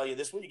and tell you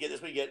this is what you get, this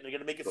is what you get, and they're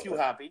going to make a few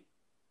happy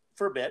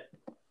for a bit.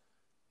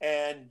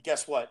 And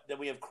guess what? Then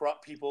we have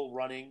corrupt people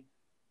running.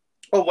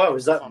 Oh, wow.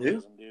 Is that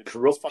new? Dude.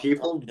 Corrupt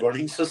people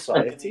running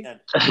society?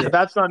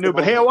 That's not new.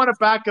 But hey, I want to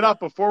back it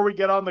up before we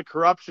get on the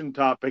corruption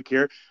topic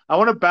here. I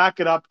want to back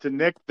it up to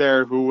Nick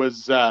there, who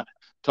was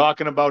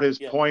talking about his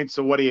points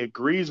and what he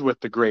agrees with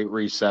the Great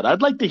Reset.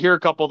 I'd like to hear a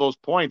couple of those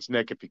points,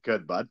 Nick, if you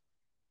could, bud.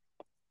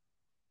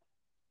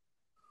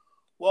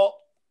 Well,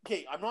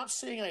 okay, I'm not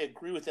saying I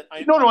agree with it.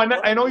 I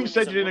know you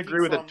said you didn't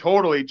agree with it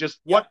totally. Just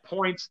what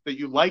points that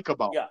you like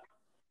about it. Yeah.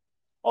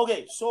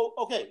 Okay, so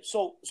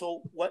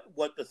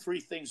what the three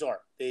things are?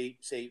 They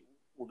say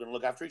we're going to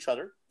look after each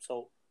other,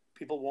 so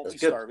people won't be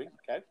starving.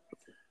 Okay,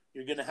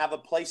 you're going to have a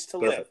place to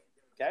live.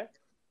 Okay,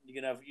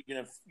 you're going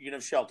to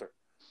have shelter.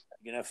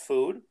 You're going to have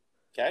food.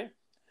 Okay,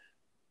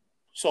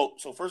 so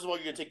first of all,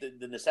 you're going to take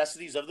the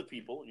necessities of the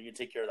people, and you're going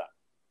to take care of that.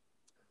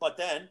 But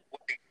then,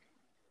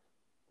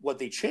 what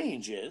they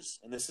change is,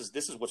 and this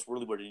is what's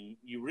really weird. And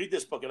you read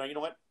this book, and you know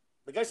what?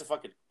 The guy's a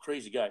fucking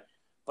crazy guy,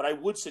 but I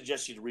would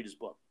suggest you to read his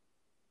book.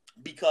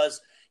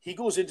 Because he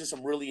goes into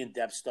some really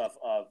in-depth stuff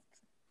of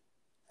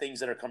things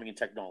that are coming in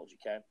technology,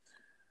 okay?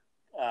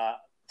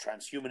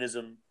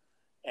 Transhumanism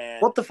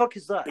and what the fuck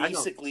is that?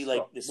 Basically,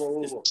 like this.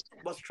 What's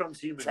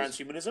transhumanism?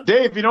 Transhumanism?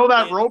 Dave, you know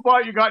that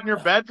robot you got in your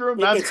bedroom?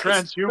 That's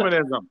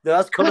transhumanism. No,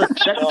 that's called a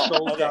sex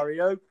doll,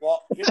 Dario.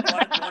 Well, here's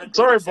one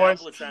sorry,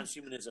 example boys. of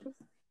transhumanism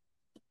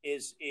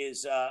is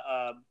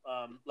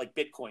like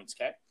bitcoins,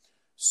 okay?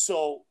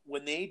 So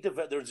when they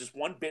develop, there's this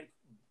one bit.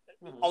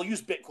 I'll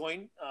use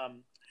Bitcoin.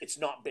 It's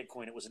not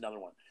Bitcoin. It was another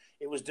one.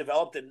 It was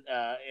developed in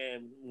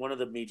one of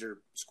the major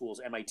schools,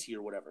 MIT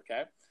or whatever,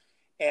 okay?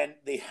 And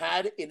they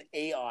had an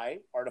AI,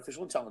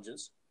 artificial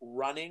intelligence,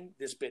 running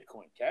this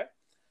Bitcoin, okay?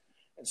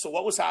 And so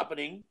what was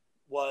happening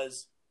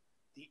was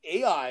the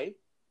AI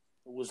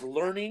was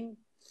learning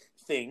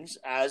things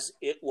as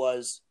it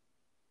was,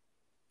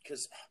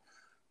 because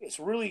it's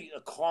really a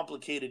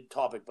complicated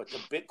topic, but the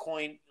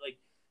Bitcoin, like,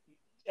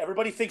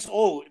 everybody thinks,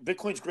 oh,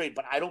 Bitcoin's great,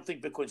 but I don't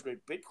think Bitcoin's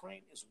great.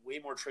 Bitcoin is way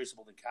more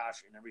traceable than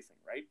cash and everything,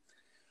 right?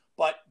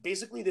 But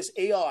basically, this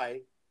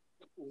AI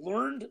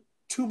learned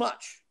too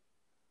much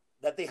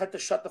that they had to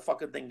shut the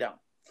fucking thing down.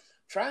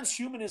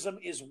 Transhumanism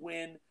is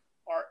when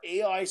our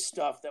AI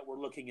stuff that we're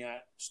looking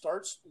at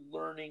starts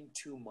learning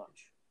too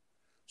much,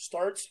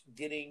 starts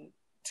getting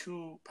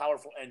too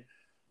powerful. And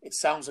it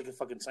sounds like a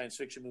fucking science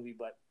fiction movie,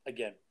 but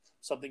again,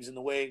 something's in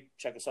the way.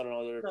 Check us out on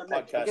other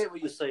podcasts. I get what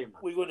you're saying,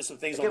 man. We go into some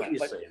things on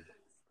that.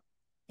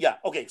 Yeah,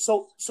 okay,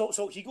 so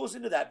he goes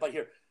into that, but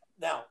here,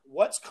 now,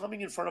 what's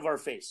coming in front of our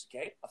face,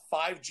 okay? A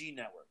 5G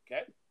network,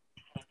 okay?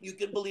 You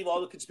can believe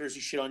all the conspiracy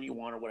shit on you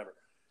want or whatever.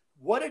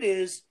 What it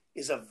is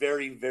a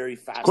very, very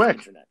fast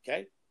internet,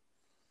 okay?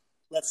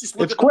 Let's just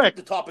look at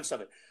the topics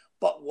of it.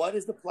 But what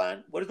is the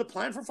plan? What is the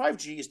plan for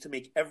 5G is to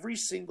make every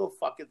single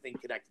fucking thing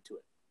connected to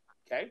it,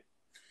 okay?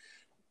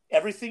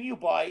 Everything you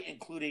buy,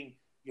 including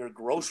your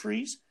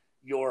groceries,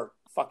 your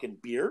fucking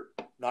beer,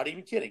 not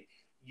even kidding,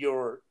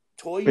 your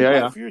toy you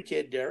buy for your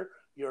kid there,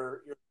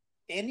 your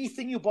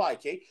anything you buy,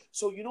 okay?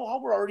 So you know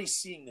how we're already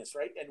seeing this,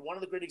 right? And one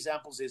of the great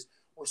examples is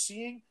we're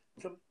seeing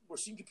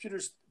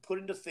computers put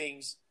into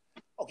things.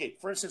 Okay,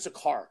 for instance, a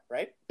car,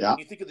 right? Yeah. When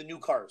you think of the new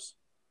cars,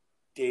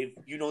 Dave,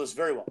 you know this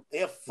very well. They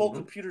have full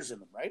computers in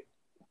them, right?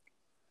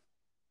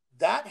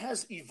 That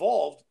has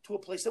evolved to a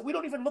place that we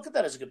don't even look at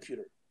that as a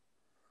computer,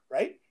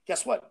 right?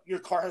 Guess what? Your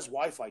car has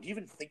Wi-Fi. Do you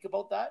even think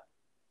about that?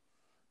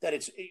 That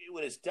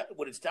when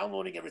it's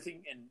downloading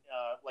everything and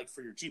like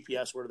for your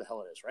GPS, where the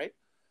hell it is, right?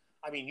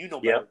 I mean, you know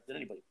better than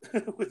anybody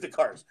with the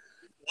cars.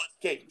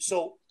 Okay,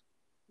 so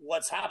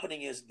what's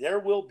happening is there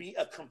will be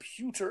a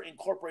computer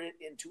incorporated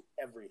into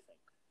everything.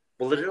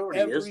 Well, it already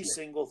is. Every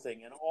single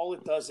thing, and all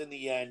it does in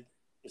the end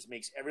is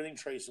makes everything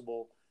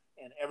traceable,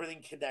 and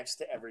everything connects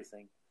to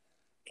everything.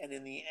 And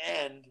in the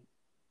end,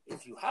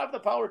 if you have the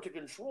power to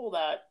control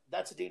that,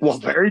 that's a dangerous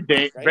thing. Well,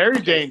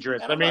 very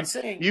dangerous. I mean,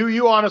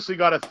 you honestly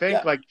got to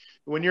think like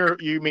when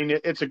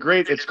it's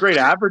great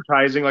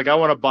advertising. Like I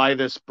want to buy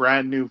this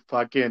brand new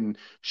fucking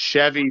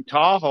Chevy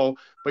Tahoe,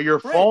 but your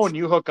phone,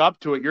 you hook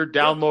up to it, you're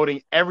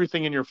downloading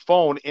everything in your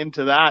phone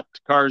into that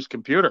car's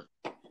computer.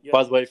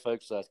 By the way,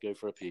 folks, let's go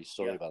for a piece.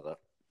 Sorry about that.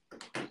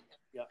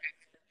 Yeah.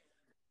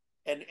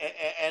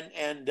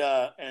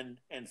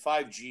 and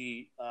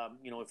 5G.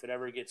 If it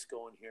ever gets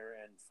going here,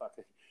 and fuck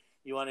it,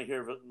 you want to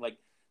hear like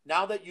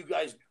now that you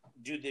guys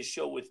do this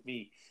show with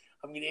me,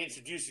 I'm going to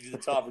introduce you to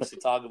the topics to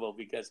talk about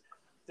because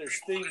there's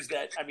things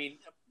that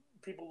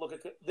people look at.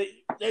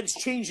 It's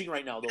changing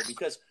right now though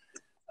because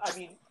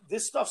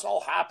this stuff's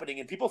all happening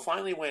and people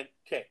finally went,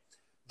 okay,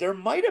 there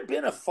might have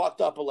been a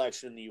fucked up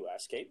election in the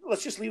U.S. Okay,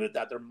 let's just leave it at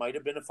that. There might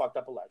have been a fucked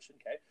up election.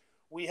 Okay,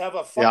 we have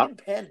a fucking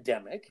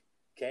pandemic.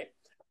 Okay.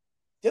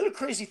 The other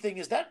crazy thing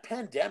is that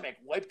pandemic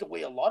wiped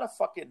away a lot of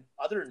fucking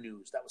other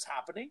news that was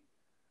happening.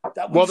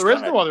 Well, there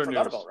is no other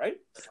news, about, right?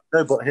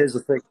 No, but here's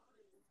the thing,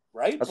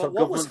 right? That's but what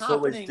governments was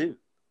always happening do.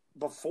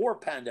 Before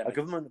pandemic? A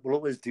government will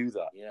always do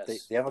that.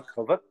 Yes. They have a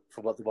cover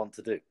for what they want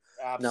to do.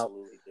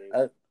 Absolutely, now,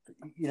 Dave.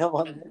 You know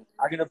what?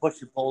 I'm going to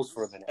bust your balls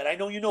for a minute. And I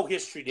know you know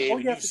history,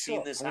 Dave. Yeah, you've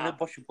seen this I'm going to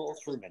bust your balls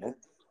for a minute.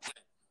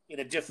 In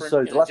a different.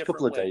 So the last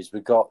couple of days,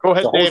 we've got. Go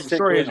ahead, Dave.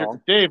 Sorry,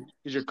 Dave.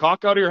 Is your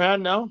cock out of your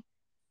hand now?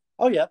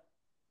 Oh yeah.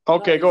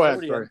 Okay, go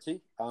ahead. Sorry.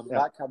 Empty. I'm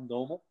back. I'm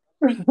normal.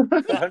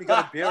 I've only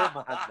got a beer in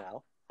my hand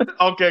now.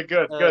 Okay,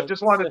 good.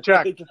 Just wanted to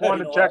check.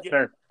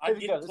 There. I'm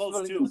getting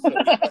close too.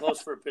 I'm getting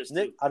close for a piss too.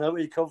 Nick, I know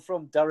where you come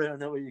from. Darren, I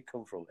know where you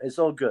come from. It's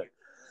all good.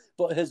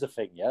 But here's the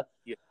thing, yeah?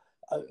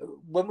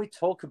 When we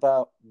talk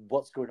about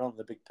what's going on in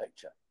the big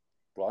picture,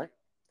 right?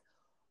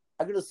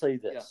 I'm going to say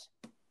this.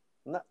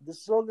 Yeah. This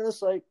is all I'm going to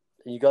say.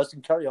 And you guys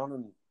can carry on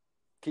and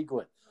keep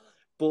going.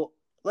 But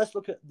let's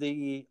look at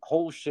the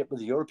whole shit with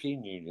the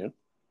European Union,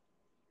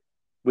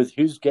 with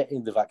who's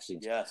getting the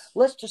vaccines. Yes.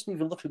 Let's just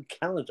even look at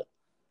Canada,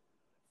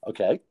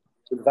 okay,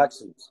 with the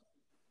vaccines.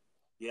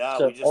 Yeah,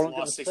 so we just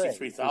lost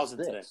 63,000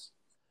 today.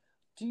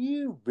 Do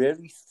you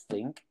really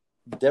think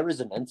there is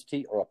an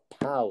entity or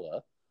a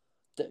power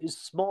that is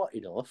smart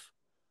enough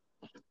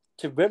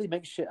to really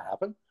make shit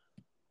happen?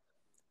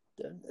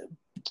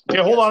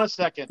 Okay, hold on a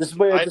second. This is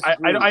where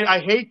I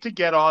hate to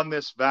get on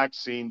this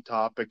vaccine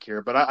topic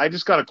here, but I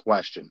just got a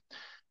question.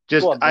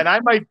 And I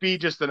might be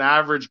just an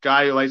average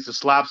guy who likes to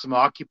slap some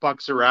hockey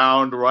pucks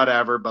around or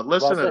whatever, but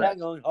listen to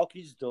hang on,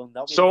 hockey's done.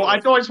 So I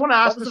just want to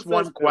ask this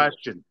one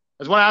question.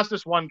 I just want to ask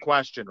this one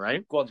question,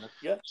 right? Go on,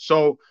 yeah.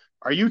 So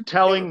are you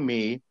telling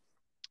me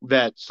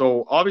that,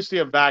 so obviously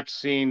a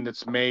vaccine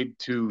that's made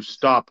to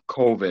stop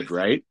COVID,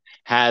 right,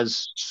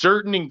 has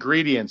certain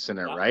ingredients in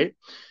it, right?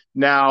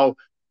 Now,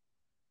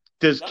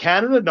 does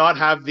Canada not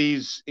have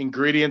these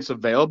ingredients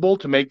available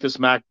to make this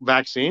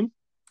vaccine?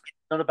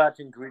 It's not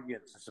about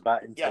ingredients; it's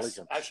about intelligence.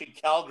 Yes, actually,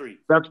 Calgary.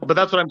 That's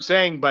what I'm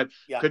saying. But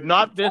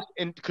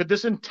could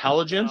this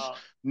intelligence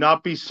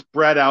not be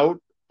spread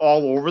out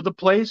all over the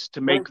place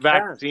to make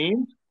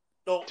vaccines?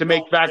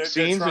 Make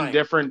vaccines in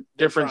different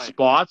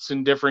spots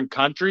in different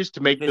countries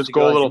to make this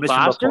go a little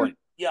faster?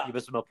 Yeah, you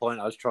missed my point.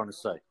 I was trying to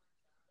say.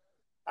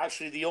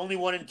 Actually, the only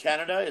one in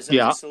Canada is a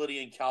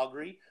facility in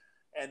Calgary,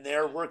 and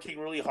they're working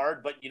really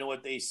hard. But you know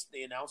what they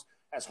announced?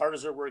 As hard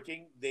as they're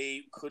working,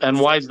 they could. And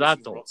why is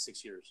that though? About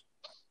 6 years.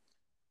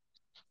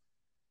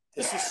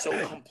 This is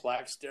so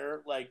complex.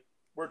 They're like,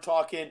 we're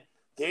talking.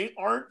 They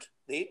are.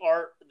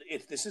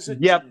 If this is a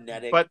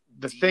genetic. But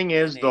the thing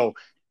is, though,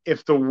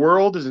 if the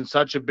world is in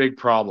such a big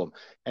problem,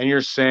 and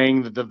you're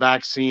saying that the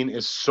vaccine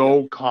is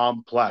so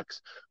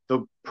complex,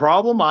 the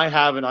problem I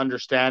have in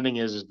understanding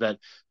is that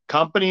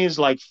companies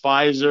like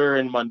Pfizer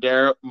and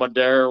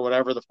Moderna,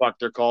 whatever the fuck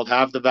they're called,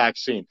 have the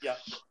vaccine. Yeah.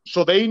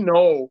 So they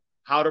know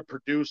how to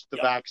produce the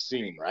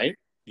vaccine, right?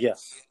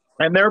 Yes.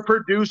 And they're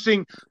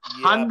producing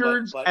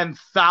hundreds and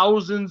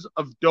thousands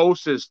of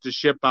doses to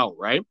ship out,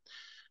 right?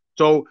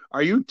 So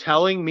are you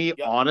telling me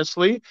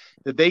honestly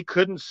that they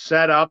couldn't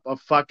set up a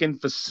fucking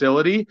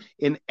facility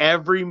in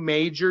every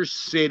major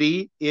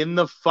city in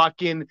the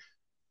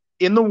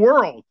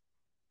world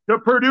to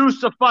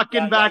produce a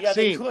fucking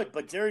vaccine? Yeah, they could,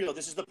 but Dario,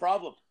 this is the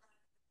problem.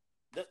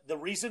 The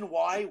reason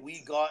why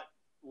we got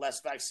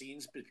less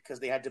vaccines is because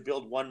they had to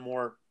build one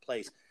more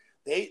place.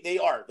 They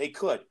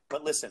could,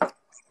 but listen,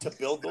 to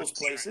build those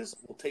places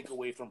will take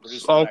away from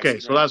producing. Okay,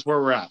 so that's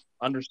where we're at.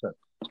 Understood.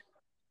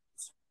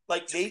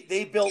 Like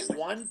they built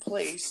one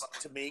place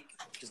to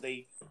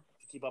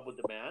keep up with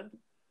demand,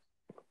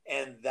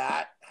 and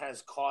that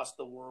has cost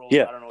the world.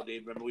 Yeah. I don't know,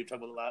 Dave. Remember we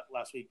talked about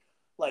last week,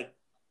 like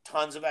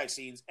tons of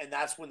vaccines, and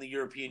that's when the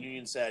European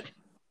Union said,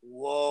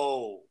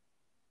 "Whoa,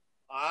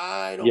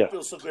 I don't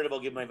feel so great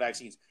about giving my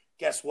vaccines."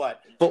 Guess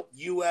what?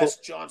 U.S.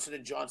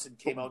 Johnson & Johnson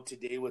came out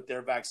today with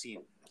their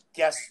vaccine.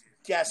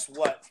 Guess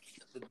what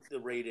the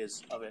rate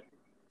is of it?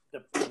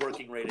 The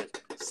working rate is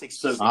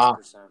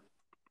 66%.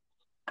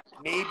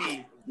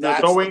 Maybe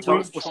that's so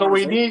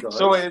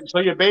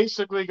you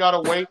basically got to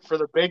wait for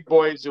the big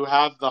boys who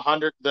have the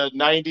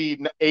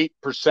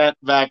 98%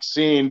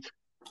 vaccine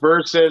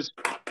versus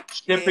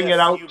shipping it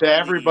out to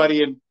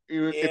everybody, and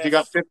if you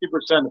got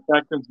 50%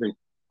 effectiveness.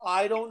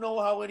 I don't know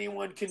how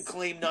anyone can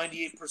claim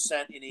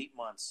 98% in 8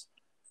 months.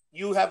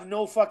 You have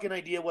no fucking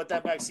idea what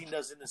that vaccine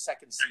does in the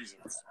second season.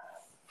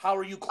 How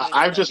are you claiming?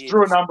 I just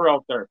threw a number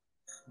out there.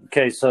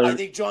 Okay, so I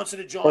think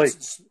Johnson &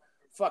 Johnson's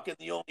fucking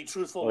the only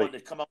truthful one to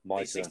come up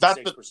with 66%.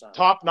 That's the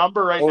top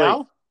number right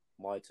now?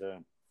 My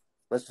turn.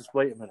 Let's just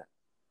wait a minute.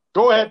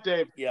 Go ahead,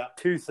 Dave. Yeah.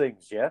 Two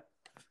things, yeah?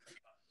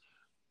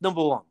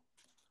 Number one,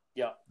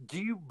 Yeah.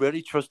 do you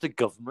really trust the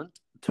government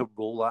to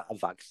roll out a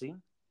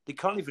vaccine? They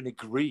can't even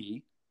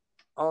agree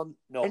on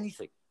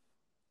anything.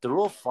 They're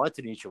all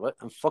fighting each other,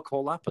 and fuck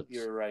all happens.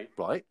 You're right.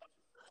 Right?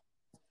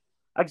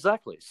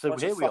 Exactly. So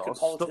Bunch here of we are, fucking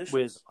stuck with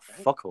politicians,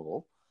 right? fuck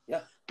all.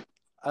 Yeah.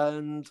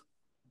 And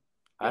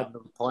I had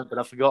another point, but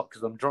I forgot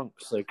because I'm drunk.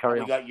 So carry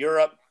on. We got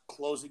Europe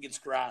closing its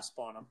grasp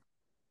on them.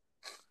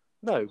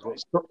 No,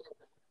 but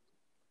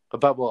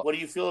about what? What do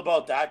you feel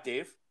about that,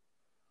 Dave?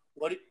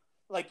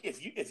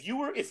 If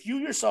you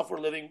yourself were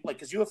living, like,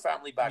 because you have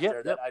family back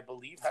there that I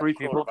believe had 3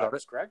 people got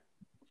coronavirus, it. correct?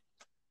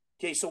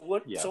 Okay, so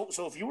what? Yeah.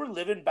 So if you were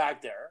living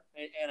back there,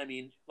 and I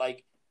mean,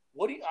 like,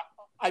 what do you?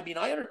 I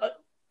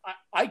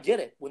get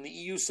it when the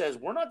EU says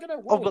we're not going to.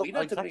 We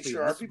need to make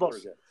sure our people are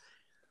good.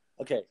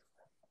 Okay,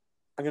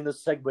 I'm going to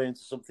segue into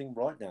something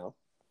right now.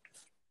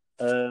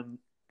 The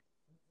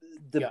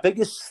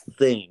biggest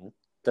thing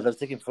that I've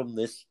taken from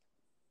this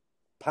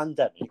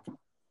pandemic,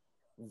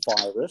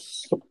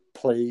 virus,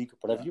 plague,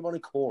 whatever you want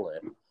to call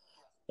it,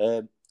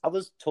 I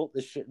was taught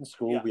this shit in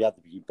school. We had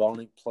the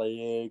bubonic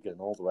plague and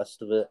all the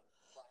rest of it.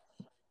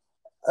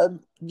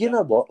 You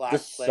know what? Black the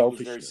plague was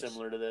very selfishness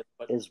similar to this,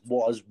 is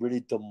what has really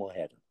done my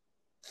head in,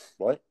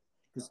 right?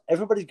 Because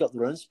everybody's got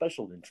their own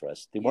special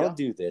interest. They want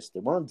to do this, they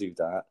want to do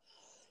that,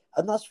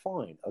 and that's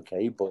fine,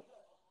 okay? But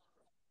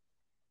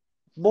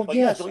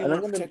yes, and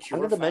I'm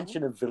going to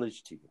mention a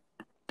village to you.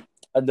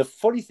 And the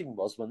funny thing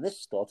was, when this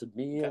started,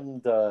 me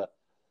and a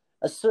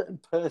certain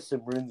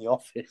person were in the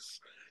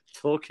office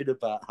talking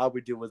about how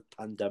we deal with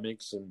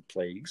pandemics and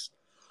plagues,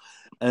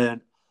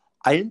 and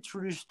I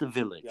introduced a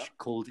village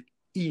called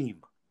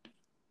Eyam.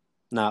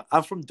 Now,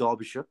 I'm from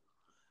Derbyshire.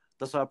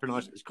 That's how I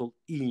pronounce it. It's called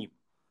Eyam.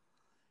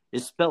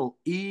 It's spelled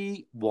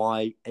Eyam.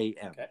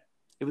 Okay.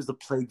 It was the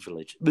plague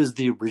village. It was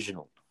the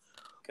original.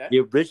 Okay.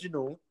 The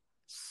original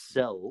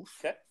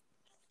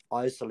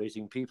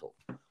self-isolating people.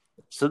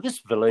 So this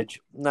village,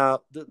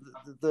 now,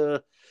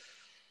 the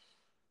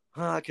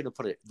how can I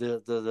put it?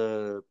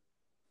 There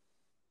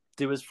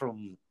was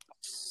from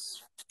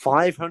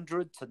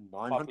 500 to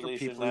 900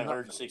 people in that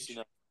village,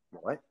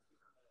 right?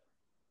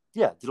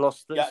 Yeah, they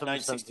lost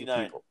 37%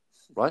 people,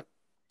 right?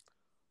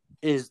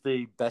 Is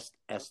the best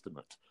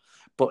estimate.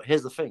 But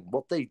here's the thing.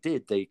 What they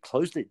did, they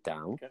closed it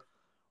down. Okay.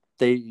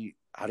 They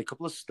had a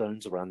couple of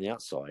stones around the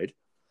outside.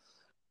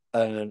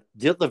 And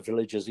the other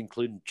villages,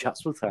 including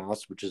Chatsworth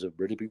House, which is a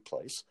really big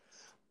place,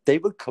 they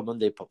would come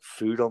and they put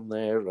food on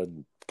there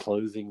and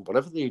clothing,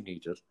 whatever they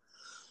needed.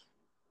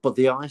 But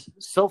they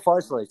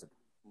self-isolated.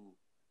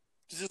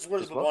 This is where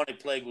the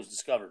bubonic plague was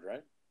discovered,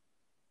 right?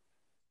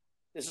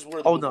 This is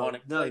where the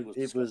bubonic plague was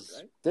discovered,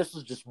 right? This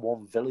was just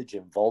one village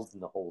involved in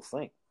the whole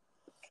thing.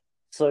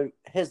 So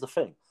here's the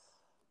thing.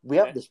 We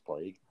have this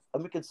plague,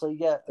 and we can say,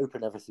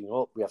 open everything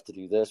up. We have to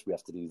do this. We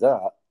have to do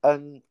that.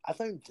 And I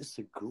don't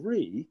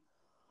disagree.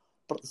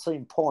 But at the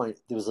same point,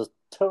 there was a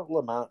total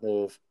amount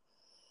of,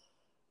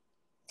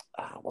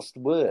 what's the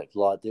word?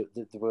 Like, they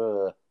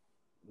were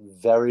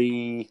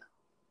very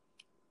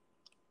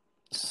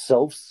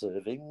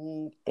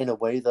self-serving in a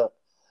way that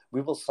we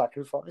will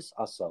sacrifice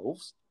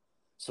ourselves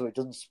so it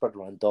doesn't spread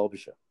around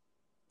Derbyshire,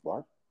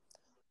 right?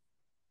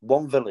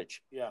 One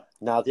village. Yeah.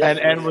 Now the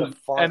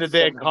and did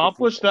they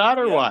accomplish that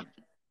or what?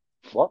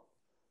 What?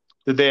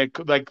 Did they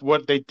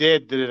what they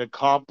did? Did it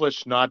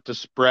accomplish not to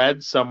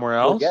spread somewhere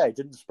else? Well, it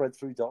didn't spread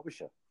through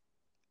Derbyshire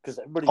because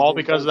everybody all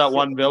because of that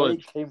one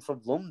village came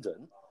from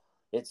London.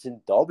 It's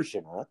in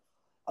Derbyshire now,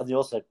 and they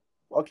all said,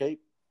 "Okay,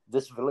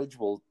 this village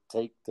will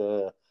take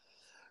the,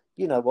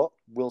 you know what?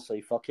 We'll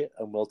say fuck it,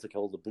 and we'll take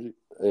all the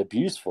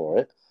abuse for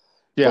it."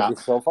 Yeah, but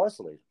they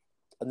self-isolated,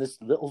 and this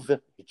little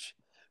village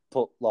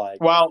put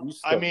like. Well,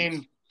 I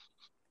mean.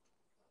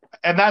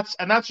 And that's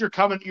you're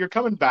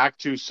coming back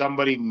to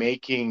somebody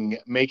making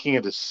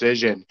a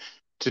decision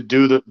to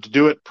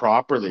do it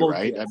properly,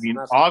 right? Yes, I mean,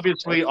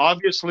 obviously,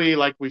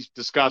 like we've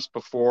discussed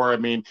before, I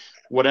mean,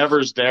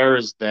 whatever's there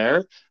is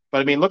there.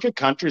 But I mean, look at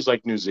countries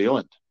like New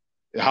Zealand,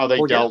 how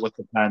they dealt with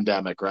the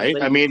pandemic, right?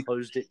 I mean,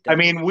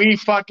 we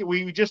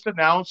just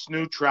announced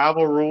new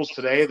travel rules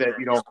today that,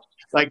 you know,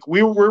 like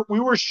we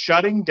were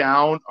shutting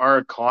down our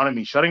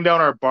economy, shutting down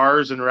our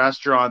bars and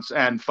restaurants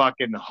and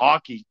fucking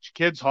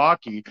kids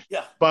hockey.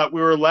 Yeah. But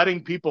we were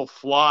letting people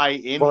fly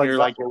in here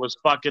like it was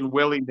fucking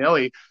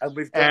willy-nilly.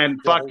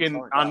 And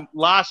fucking on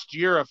last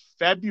year of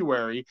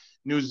February,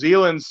 New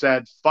Zealand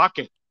said, fuck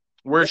it,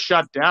 we're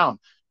shut down.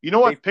 You know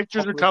what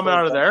pictures are coming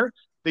out of there?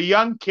 The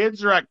young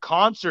kids are at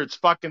concerts,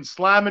 fucking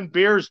slamming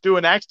beers,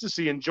 doing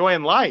ecstasy,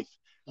 enjoying life.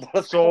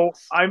 So,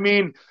 I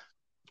mean,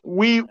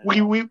 what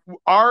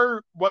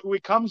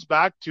comes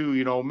back to,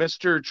 you know,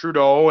 Mr.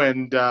 Trudeau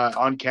and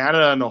on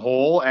Canada in a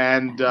whole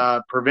and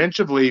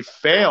provincially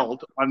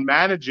failed on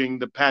managing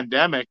the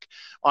pandemic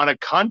on a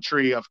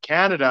country of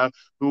Canada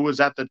who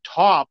was at the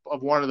top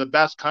of one of the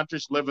best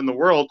countries to live in the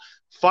world,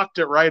 fucked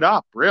it right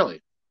up,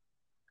 really.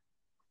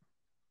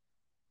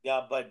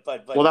 Yeah, but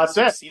well, that's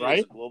it,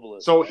 right?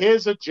 So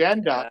his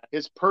agenda,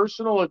 his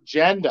personal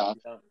agenda,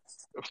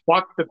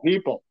 fucked the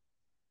people.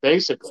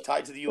 basically. It's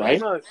tied to the UN. Right?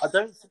 No, I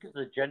don't think his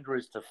agenda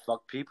is to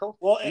fuck people.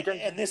 Well, He don't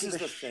and this give is a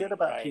the shit thing,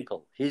 about right?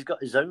 people. He's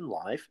got his own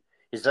life,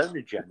 his own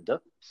agenda.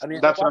 And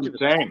he's That's what fine I'm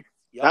with it. saying.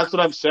 Yep. That's what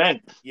I'm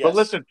saying. Yes. But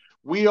listen,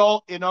 we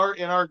all in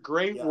our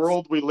great Yes.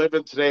 world we live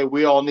in today,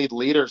 we all need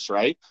leaders,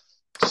 right?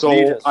 So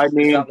Leaders. I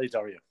mean, Exactly,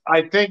 Dario.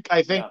 I think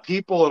Yeah.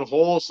 people in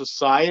whole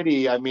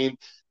society, I mean,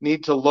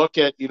 need to look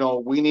at,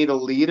 we need a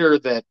leader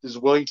that is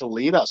willing to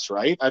lead us,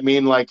 right? I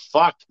mean, like,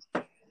 fuck.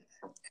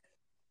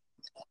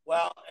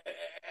 Well,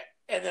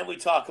 and then we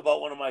talk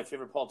about one of my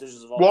favorite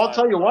politicians of all Well, time. I'll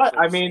tell you I'm not what, afraid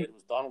I to say mean, it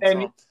was Donald and-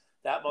 Trump.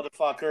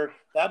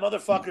 That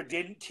motherfucker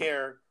didn't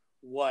care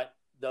what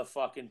the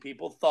fucking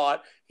people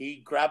thought.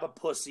 He'd grab a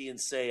pussy and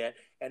say it,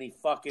 and he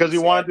fucking Because he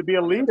said, wanted to be a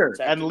 "I'm gonna leader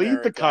protect and lead the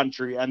America."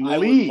 country and I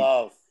would lead.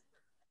 love.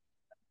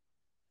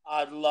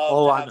 I'd love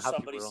Oh, to I'm have happy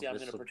somebody we're say, on "I'm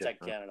this going to subject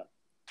protect Canada."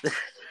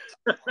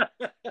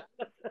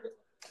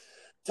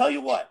 Tell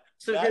you what,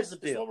 So guys, here's the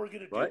this is deal, what we're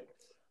going to right?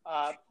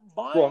 do.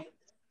 Go on.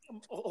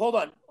 Hold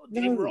on,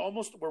 Dave.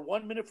 No. We're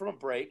 1 minute from a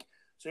break.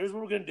 So here's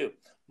what we're going to do.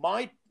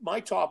 My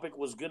topic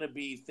was going to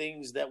be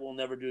things that we'll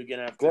never do again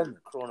Go after on.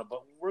 Corona,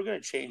 but we're going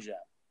to change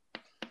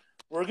that.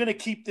 We're going to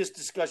keep this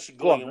discussion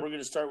Go going, on, and man. we're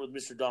going to start with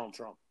Mr. Donald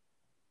Trump.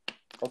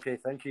 Okay,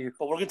 thank you.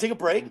 But we're going to take a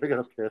break, Bring it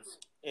up, Chris.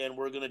 and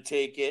we're going to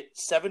take it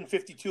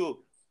 7:52.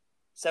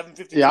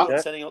 7:52. Yeah.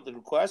 I'm sending out the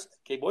request.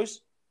 Okay,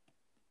 boys?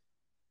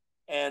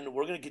 And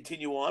we're going to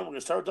continue on. We're going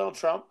to start with Donald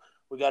Trump.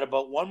 We got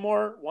about one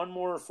more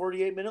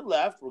 48-minute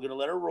left. We're going to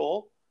let her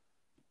roll.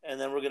 And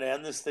then we're going to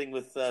end this thing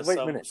with So wait a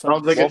some minute.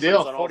 Sounds like a discussions deal.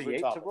 on all three 48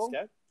 to topics. roll?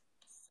 Okay?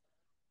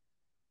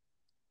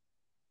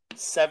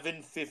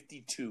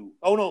 7:52.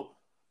 Oh, no.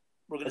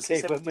 We're going to say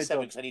Okay, when we're 7:57 done.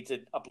 because I need to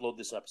upload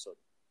this episode.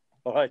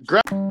 All right.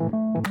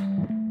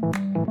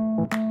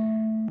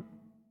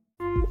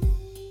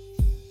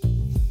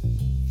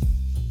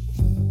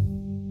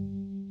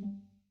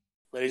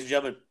 Ladies and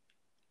gentlemen,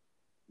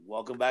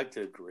 welcome back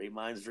to Great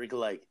Minds Drink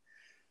Alike.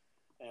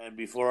 And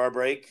before our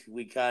break,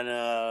 we kind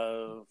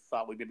of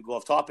thought we'd maybe go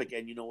off topic.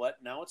 And you know what?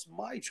 Now it's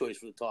my choice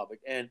for the topic.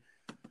 And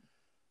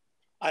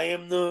I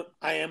am the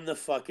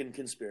fucking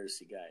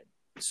conspiracy guy.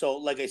 So,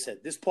 like I said,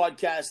 this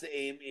podcast, the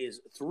aim is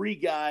three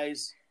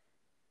guys,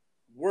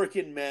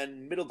 working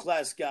men,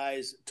 middle-class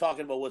guys,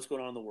 talking about what's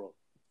going on in the world.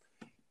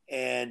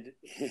 And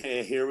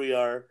here we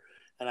are.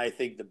 And I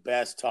think the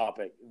best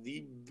topic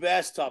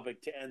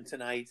to end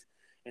tonight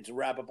and to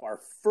wrap up our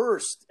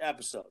first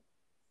episode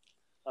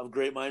of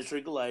Great Minds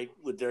Drink Alike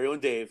with Dario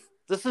and Dave.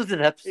 This is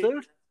an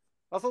episode?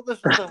 I thought this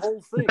was the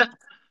whole thing.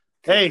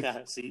 Hey,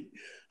 See?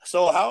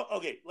 So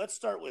let's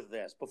start with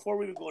this. Before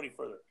we go any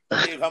further,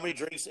 Dave, how many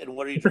drinks and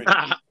what are you drinking?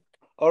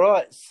 All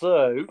right,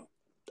 so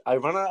I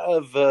ran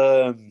out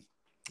of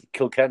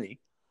Kilkenny.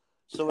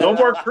 So no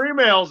more cream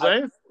ales,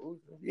 eh?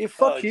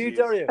 Fuck Oh, you, geez.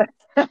 Dario.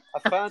 I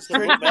found some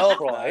Drink London milk,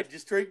 Pride. man.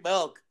 Just drink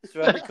milk.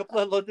 So I had a couple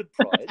of London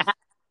Prides.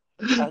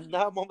 And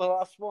now I'm on my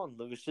last one,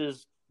 which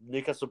is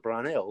Newcastle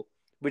Brown Ale,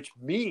 which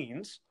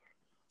means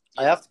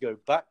I have to go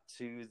back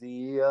to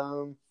the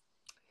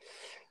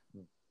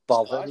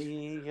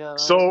Balvenie.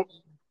 So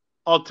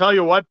I'll tell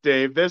you what,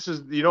 Dave. This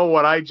is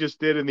what I just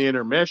did in the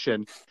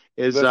intermission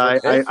is What's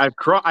I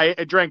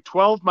this? drank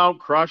 12 Mount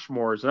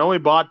Crushmores and I only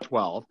bought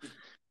 12.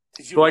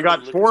 Did you So I run to got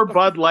the liquor 4 store?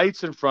 Bud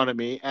Lights in front of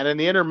me, and in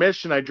the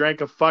intermission I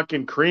drank a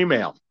fucking cream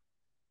ale.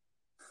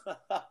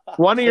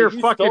 One of So your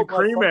you fucking stole my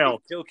cream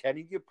ale.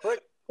 Kilkenny, you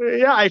prick.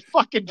 Yeah, I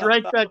fucking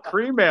drank that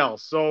cream ale.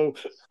 So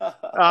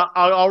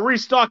I'll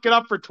restock it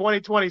up for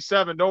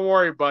 2027. Don't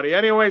worry, buddy.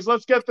 Anyways,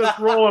 let's get this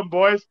rolling,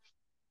 boys.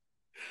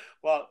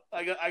 Well,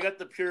 I got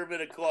the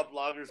Pyramid of Co-op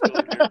Lagers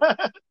going here.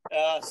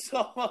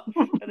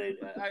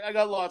 And I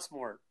got lots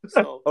more.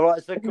 So All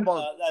right, so come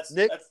on.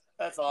 Nick,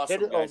 that's awesome,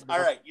 hit it guys. on, All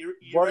man. right, you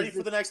What ready is for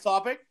it? the next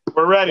topic?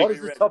 We're ready. What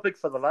is the topic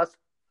for the last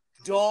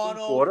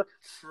Donald quarter?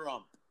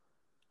 Trump.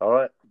 All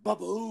right.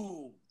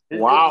 Ba-boom.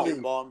 Wow.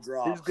 Bomb Who's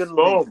drops. going to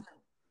lead? Boom.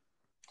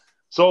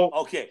 So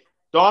Okay.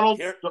 Donald,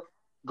 Here-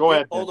 go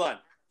ahead. Hold on.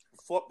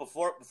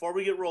 Before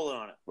we get rolling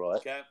on it. Right.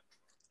 Okay.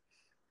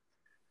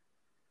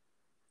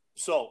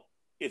 So,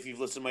 if you've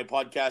listened to my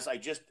podcast, I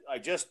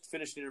just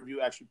finished an interview.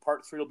 Actually,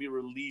 part 3 will be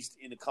released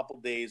in a couple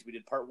days. We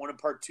did part 1 and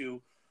part 2.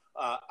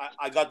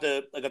 I got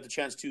the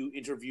chance to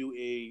interview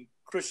a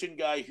Christian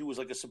guy who was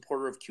like a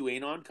supporter of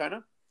QAnon, kind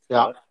of.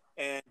 Yeah.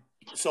 And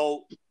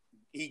so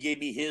he gave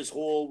me his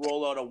whole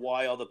rollout of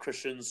why all the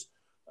Christians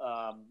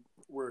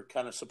were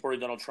kind of supporting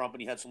Donald Trump,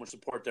 and he had so much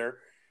support there.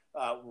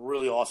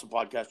 Really awesome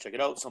podcast. Check it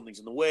out. Something's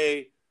in the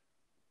Way.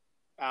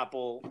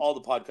 Apple, all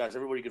the podcasts,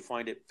 everywhere you can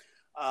find it.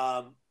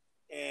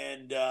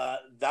 And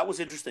that was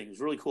interesting. It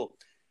was really cool.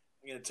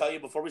 I'm going to tell you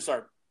before we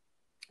start,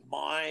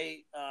 my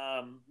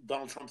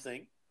Donald Trump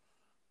thing,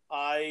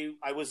 I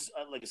was,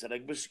 like I said,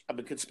 I'm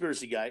a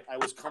conspiracy guy. I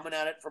was coming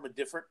at it from a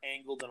different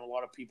angle than a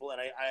lot of people, and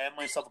I am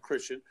myself a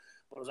Christian,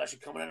 but I was actually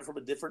coming at it from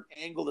a different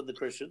angle than the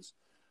Christians.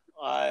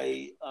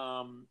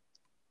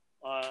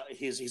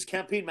 His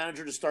campaign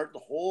manager to start the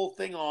whole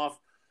thing off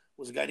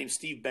was a guy named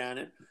Steve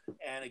Bannon.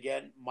 And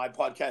again, my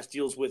podcast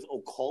deals with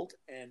occult,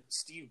 and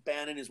Steve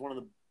Bannon is one of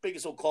the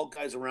biggest occult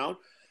guys around.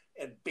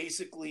 And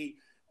basically,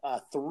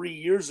 3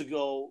 years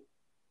ago,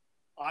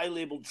 I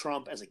labeled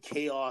Trump as a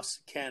chaos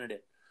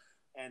candidate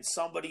and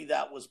somebody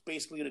that was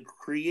basically going to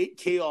create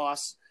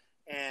chaos.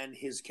 And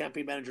his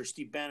campaign manager,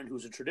 Steve Bannon,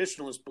 who's a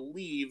traditionalist,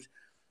 believed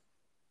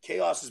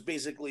chaos is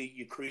basically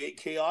you create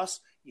chaos,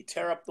 you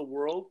tear up the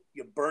world,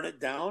 you burn it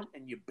down,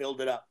 and you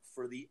build it up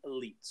for the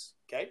elites.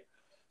 Okay?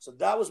 So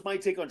that was my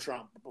take on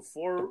Trump. But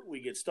before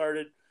we get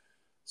started,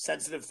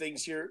 sensitive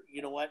things here,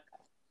 you know what?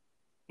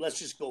 Let's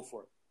just go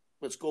for it.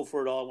 Let's go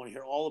for it all. I want to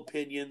hear all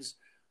opinions.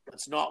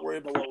 Let's not worry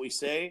about what we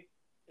say.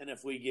 And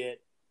if we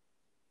get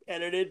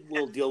edited,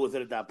 we'll deal with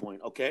it at that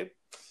point. Okay?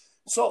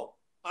 So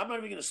I'm not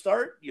even going to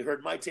start. You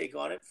heard my take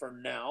on it for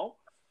now.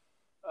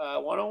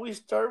 Why don't we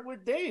start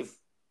with Dave?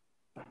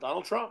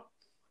 Donald Trump.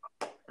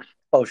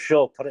 Oh,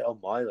 sure. Put it on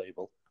my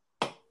label.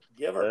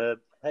 Give her.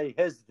 Hey,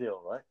 here's the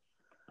deal,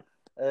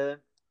 right?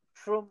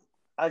 Trump,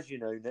 as you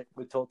know, Nick,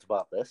 we talked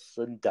about this,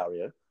 and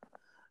Dario.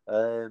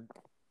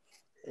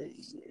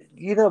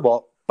 You know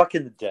what? Back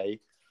in the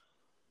day,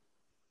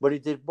 when he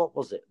did, what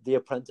was it? The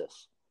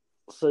Apprentice.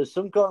 So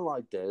some guy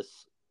like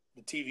this.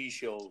 The TV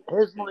show.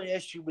 Here's my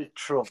issue with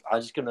Trump.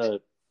 I'm just going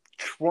to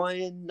try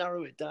and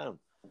narrow it down.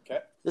 Okay.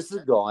 This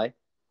is a guy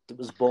that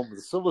was born with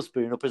a silver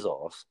spoon up his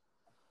arse.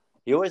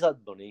 He always had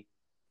money.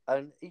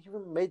 And he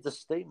even made the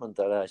statement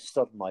that I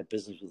started my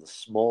business with a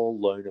small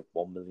loan of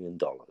 $1 million.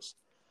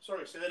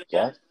 Sorry, say that again.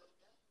 Yeah.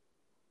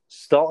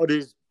 Started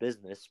his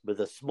business with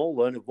a small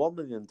loan of $1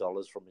 million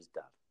from his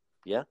dad.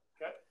 Yeah?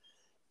 Okay.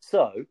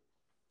 So,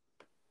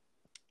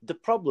 the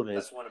problem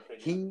is, That's one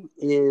opinion.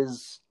 he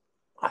is...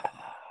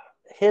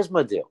 Here's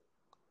my deal.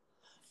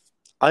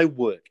 I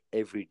work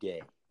every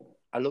day.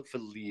 I look for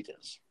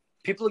leaders.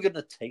 People are going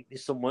to take me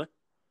somewhere.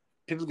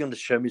 People are going to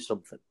show me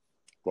something.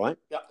 Right?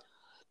 Yeah.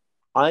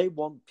 I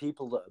want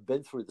people that have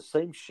been through the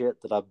same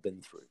shit that I've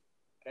been through.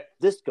 Okay.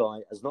 This guy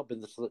has not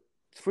been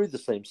through the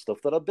same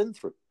stuff that I've been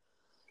through.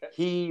 Okay.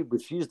 He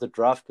refused the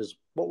draft because,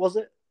 what was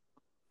it?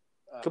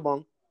 Come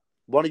on.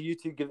 One of you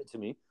two give it to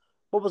me.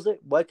 What was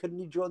it? Why couldn't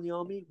he join the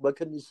army? Why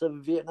couldn't he serve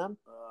in Vietnam?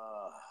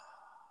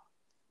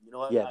 You know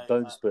what? Yeah,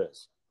 bone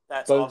spurs.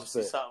 That's Bone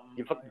obviously spurs. something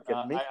You fucking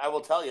kidding me? I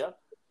will tell you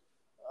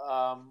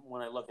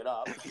when I look it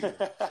up.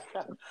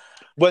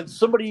 When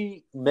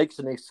somebody makes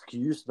an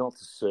excuse not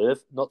to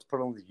serve, not to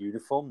put on the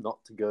uniform,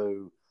 not to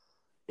go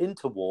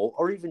into war,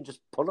 or even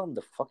just put on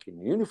the fucking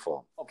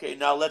uniform. Okay,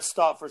 now let's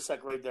stop for a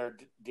second right there,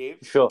 Dave.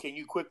 Sure. Can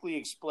you quickly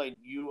explain?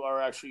 You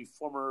are actually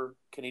former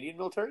Canadian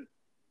military?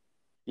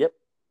 Yep.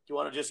 Do you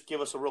want to just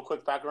give us a real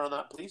quick background on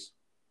that, please?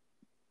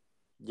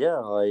 Yeah,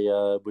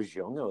 I was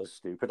young. I was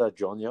stupid. I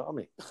joined the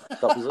army.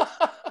 That was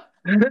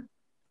it.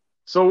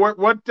 So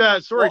what?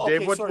 Sorry, Well, okay,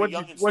 Dave.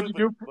 What'd you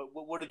do? But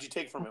what did you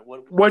take from it?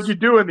 What'd you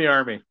do in the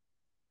army?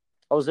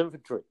 I was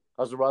infantry.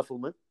 I was a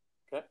rifleman.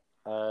 Okay.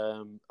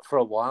 For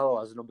a while,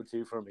 I was a number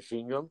 2 for a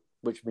machine gun,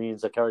 which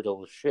means I carried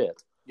all the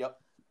shit. Yep.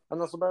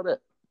 And that's about it.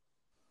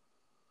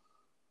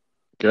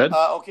 Good.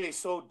 Okay,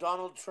 so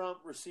Donald Trump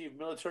received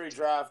military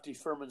draft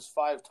deferments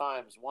 5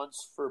 times,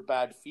 once for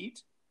bad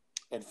feet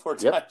and 4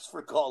 times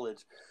for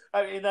college.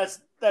 I mean, that's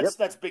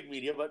big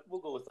media, but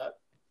we'll go with that.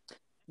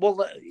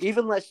 Well,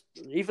 even let's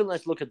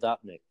look at that,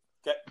 Nick.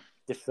 Okay.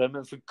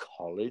 Deferment for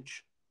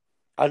college.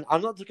 And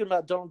I'm not talking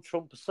about Donald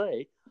Trump per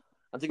se.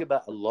 I'm thinking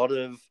about a lot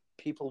of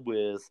people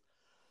with,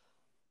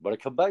 when I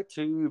come back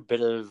to a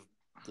bit of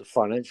the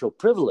financial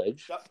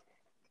privilege, Yep.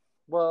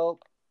 well,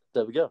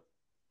 there we go.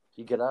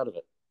 You get out of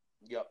it.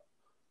 Yep.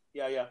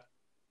 Yeah,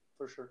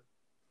 for sure.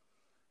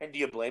 And do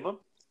you blame him?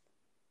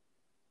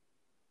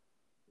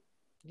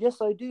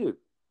 Yes, I do.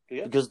 Do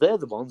you? Because they're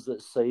the ones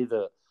that say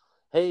that,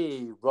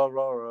 hey, rah,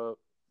 rah, rah,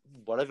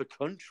 whatever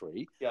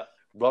country,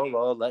 rah,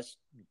 rah, let's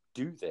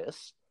do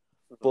this.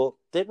 But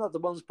they're not the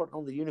ones putting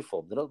on the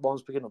uniform. They're not the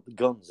ones picking up the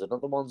guns. They're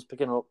not the ones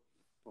picking up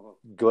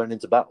going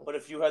into battle. But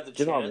if you had the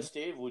Do you know what I chance,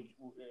 Dave,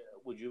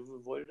 would you have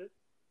avoided it?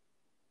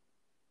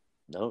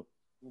 No.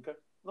 Okay.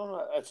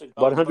 No, that's a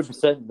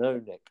 100% no,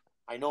 Nick.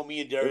 I know me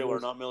and Dario are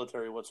not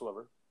military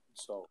whatsoever.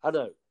 So I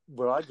know.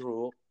 Where I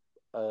grew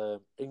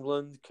up,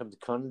 England, come to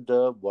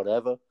Canada,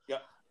 whatever. Yeah.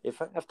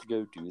 If I have to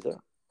go do that,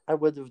 I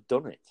would have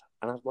done it.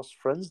 And I've lost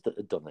friends that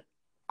had done it.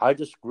 I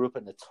just grew up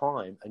in a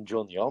time and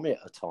joined the army at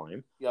a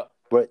time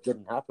where it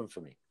didn't happen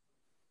for me.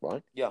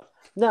 Right? Yeah.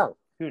 Now,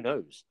 who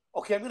knows?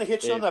 Okay, I'm going to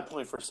hit you on that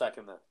point for a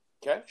second then.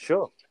 Okay?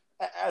 Sure.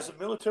 As a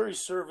military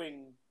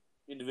serving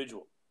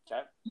individual,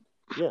 okay?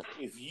 Yeah.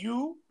 If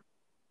you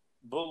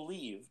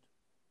believed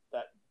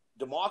that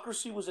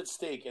democracy was at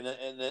stake and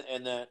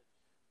that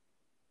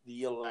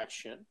the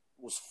election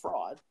was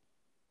fraud,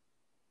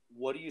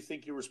 what do you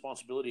think your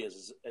responsibility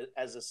is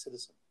as a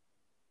citizen?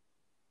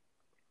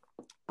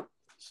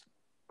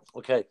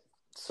 Okay,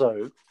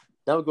 so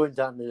now we're going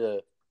down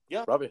the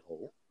rabbit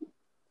hole.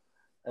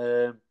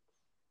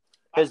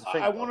 Here's the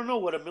thing. I want to know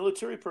what a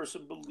military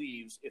person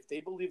believes. If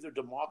they believe their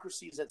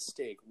democracy is at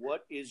stake,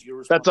 what is your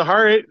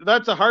responsibility?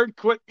 That's a hard,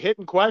 quick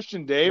hitting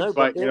question, Dave. No,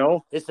 but you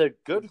know, it's a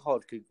good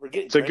hard.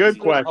 It's a good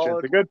question.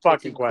 It's a good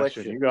fucking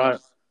question. You got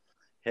it.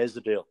 Here's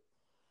the deal.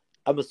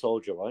 I'm a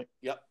soldier, right?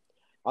 Yep.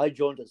 I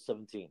joined at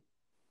 17.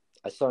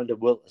 I signed a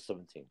will at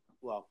 17.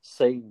 Well,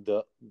 saying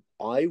that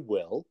I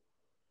will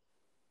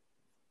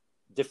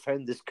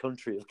defend this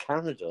country of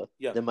Canada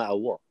Yeah. no matter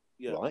what,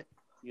 Yeah. right?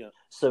 Yeah.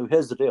 So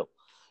here's the deal.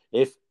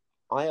 If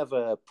I have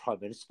a prime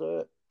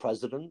minister,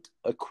 president,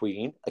 a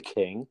queen, a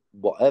king,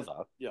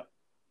 whatever, Yeah.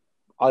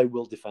 I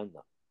will defend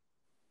that.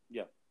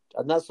 Yeah.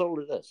 And that's all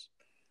it is.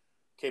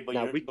 okay, but,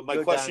 Now, you're, we but can my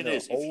go question down a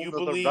is, if whole you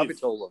nother believe, rabbit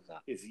hole on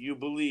that.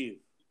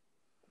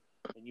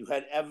 and you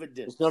had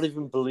evidence, It's not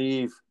even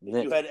believe,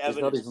 Nick. you had It's not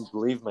evidence. even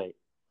believe, mate.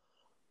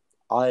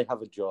 I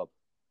have a job.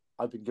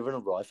 I've been given a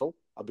rifle.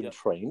 I've been Yep.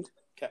 trained.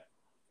 Okay.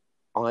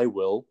 I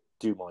will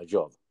do my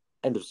job.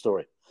 End of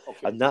story.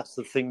 Okay. And that's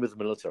the thing with the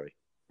military.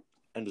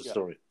 End of Yeah.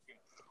 story.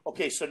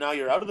 Okay, so now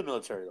you're out of the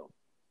military, though,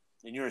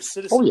 and you're a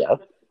citizen. Oh, yeah.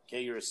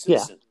 Okay, you're a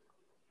citizen.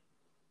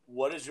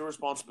 What is your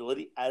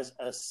responsibility as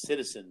a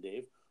citizen,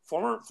 Dave?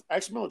 Former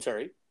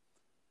ex-military,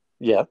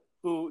 Yeah.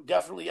 who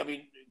definitely, I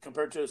mean,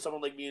 compared to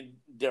someone like me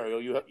and Dario,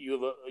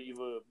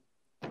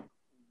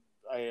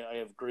 I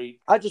have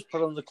great. I just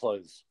put on the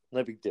clothes.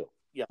 No big deal.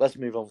 Yeah. Let's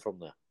move on from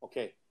there.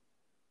 Okay,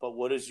 but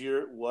what is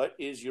your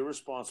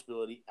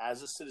responsibility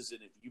as a citizen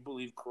if you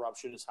believe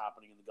corruption is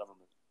happening in the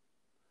government?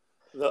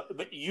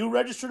 But you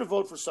registered to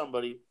vote for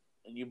somebody,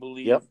 and you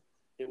believe Yep.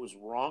 it was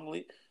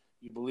wrongly.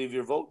 You believe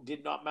your vote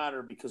did not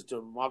matter because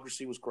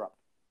democracy was corrupt.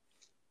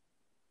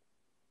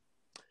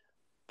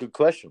 Good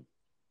question.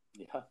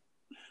 Yeah.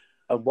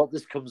 And what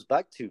this comes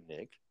back to,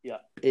 Nick, Yeah.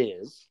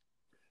 is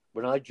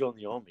when I joined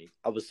the army,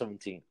 I was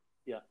 17.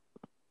 Yeah.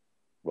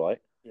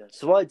 Right? Yeah.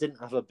 So I didn't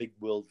have a big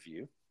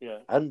worldview. Yeah.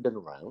 I hadn't been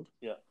around.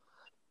 Yeah.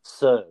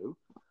 So,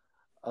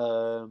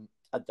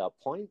 at that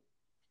point,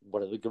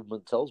 whatever the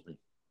government tells me.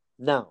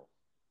 Now,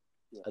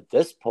 Yeah. at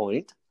this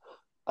point,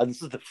 and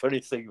this is the funny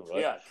thing, right?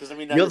 Yeah, because I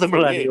mean, now You're the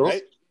 48, millennials.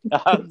 right?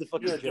 I'm the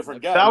fucking You're a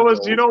different Gen guy. X. That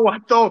was, you know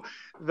what though?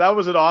 That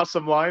was an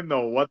awesome line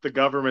though. What the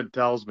government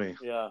tells me.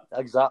 Yeah.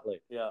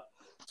 Exactly. Yeah.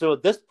 So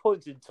at this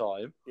point in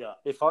time, Yeah.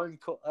 if I'm,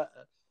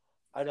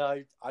 and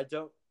I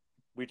don't,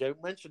 we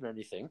don't mention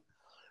anything,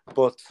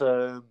 but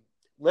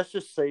let's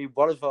just say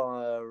one of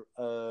our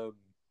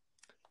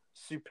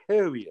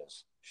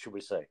superiors, should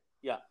we say?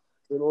 Yeah.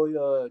 Oh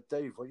yeah,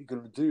 Dave, what are you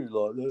gonna do?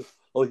 Like,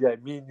 oh yeah,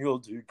 me and you'll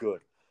do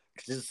good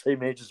because he's the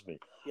same age as me.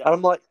 Yeah. And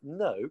I'm like,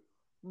 no,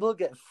 we'll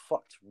get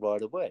fucked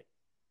right away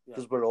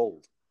because we're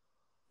old,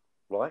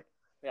 right?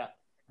 Yeah.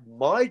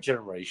 My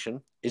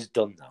generation is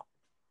done now.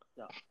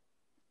 Yeah.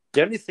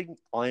 The only thing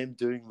I am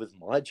doing with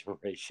my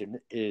generation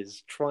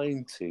is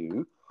trying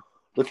to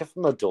look after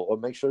my daughter,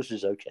 make sure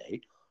she's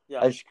okay,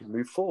 Yeah. and she can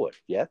move forward.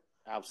 Yeah.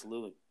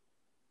 Absolutely.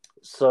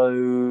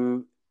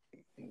 So,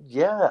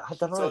 yeah, I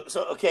don't know.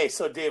 So okay,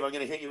 so Dave, I'm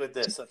going to hit you with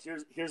this. So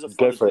here's a Go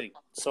funny for it. thing.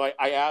 So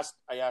I asked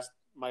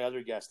my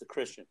other guest, the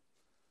Christian,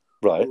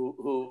 Right.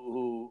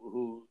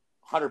 who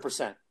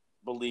 100%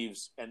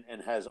 believes and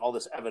has all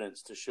this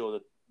evidence to show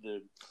that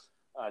the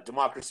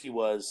democracy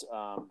was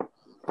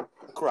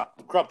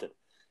corrupted,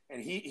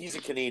 and he's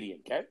a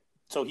Canadian, okay?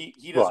 So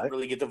he doesn't Right.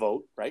 really get to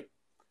vote, right?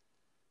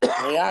 And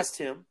I asked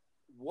him,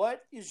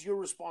 what is your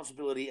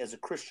responsibility as a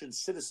Christian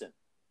citizen?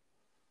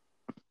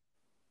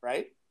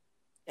 Right?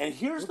 And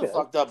here's the Okay.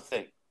 fucked up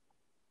thing.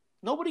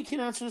 Nobody can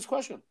answer this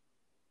question.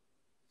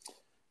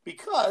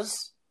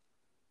 Because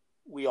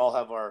we all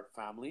have our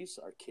families,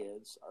 our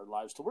kids, our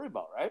lives to worry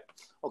about, right?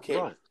 Okay.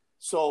 Right.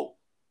 So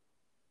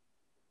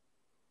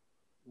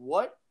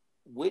when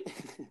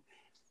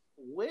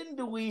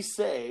do we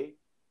say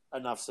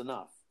enough's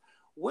enough?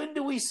 When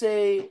do we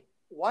say,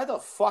 why the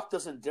fuck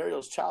doesn't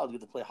Dario's child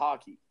get to play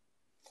hockey?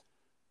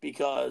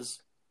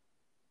 Because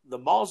the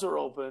malls are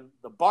open,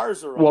 the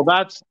bars are open. Well,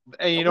 that's,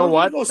 and you know We're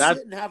what? gonna go That's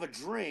sit and have a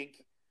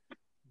drink,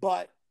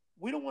 but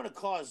we don't want to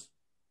cause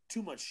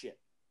too much shit,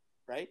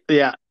 right?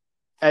 yeah.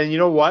 And you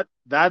know what?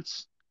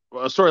 That's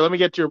sorry. Let me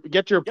get to your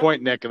Yep.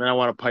 point, Nick, and then I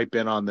want to pipe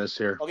in on this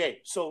here.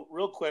 Okay, so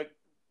real quick,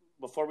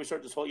 before we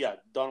start this whole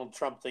Donald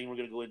Trump thing we're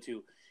going to go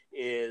into,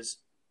 is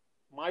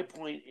my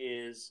point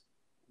is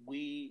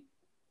we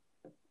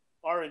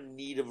are in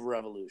need of a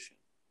revolution.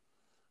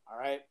 All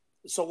right?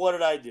 So what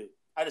did I do?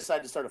 I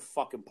decided to start a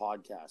fucking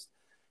podcast.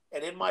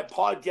 And in my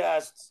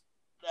podcast,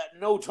 at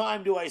no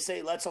time do I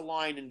say, let's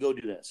align and go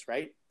do this,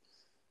 right?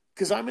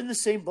 Because I'm in the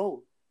same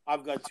boat.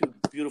 I've got two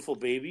beautiful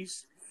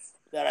babies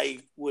that I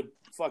would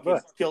fucking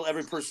Right. kill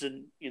every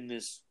person in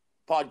this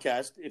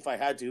podcast if I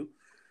had to.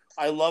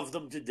 I love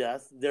them to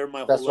death. They're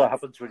my That's whole what life.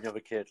 happens when you have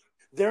a kid.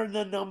 They're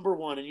the number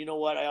one. And you know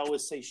what? I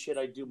always say shit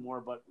I do more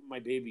about my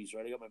babies,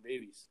 right? I got my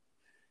babies.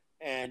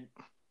 And,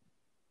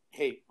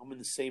 hey, I'm in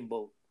the same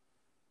boat.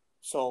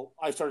 So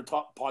I started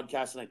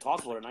podcast and I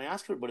talked about it. And I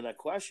asked everybody that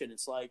question.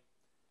 It's like,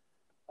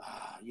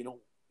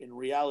 in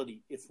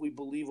reality, if we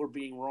believe we're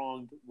being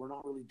wronged, we're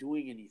not really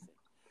doing anything.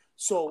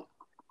 So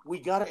we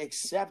got to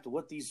accept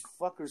what these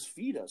fuckers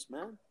feed us,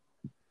 man.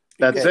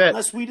 That's Because it.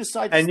 unless we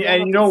decide to And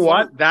stand up you know and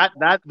what?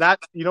 fight- That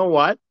you know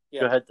what?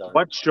 Yeah. Go ahead, Dan.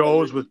 What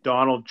shows with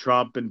Donald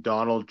Trump and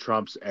Donald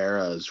Trump's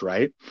eras,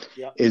 right?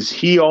 Yeah. Is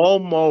he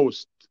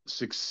almost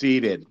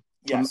succeeded?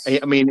 Yes.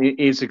 I mean,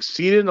 he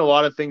succeeded in a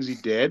lot of things he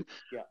did,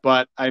 Yeah.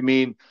 but I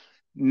mean,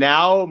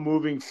 now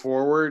moving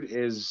forward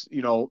is,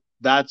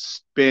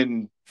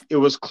 it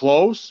was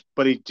close,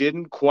 but he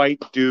didn't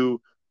quite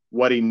do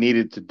what he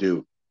needed to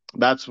do.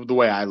 That's the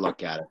way I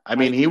look at it. I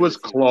mean, he was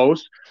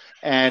close,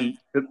 and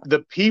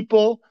the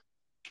people,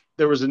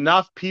 there was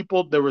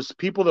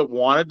people that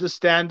wanted to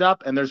stand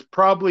up, and there's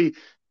probably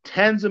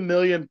tens of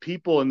million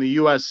people in the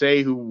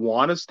USA who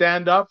want to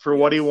stand up for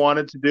what he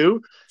wanted to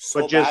do,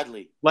 so but just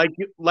badly.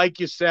 like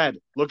you said,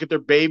 look at their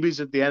babies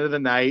at the end of the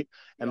night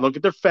and look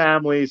at their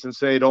families and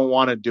say they don't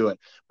want to do it.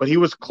 But he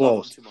was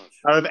close.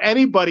 Out of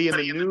anybody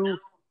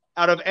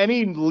out of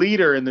any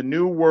leader in the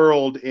new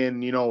world in,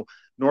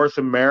 North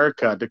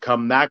America to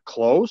come that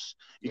close,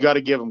 you got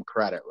to give him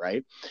credit,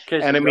 right?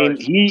 And I mean,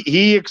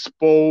 he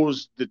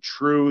exposed the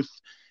truth.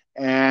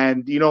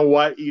 And you know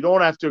what? You don't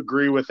have to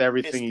agree with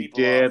everything he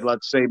did.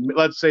 Let's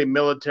say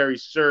military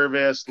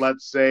service,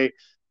 let's say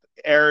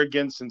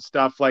arrogance and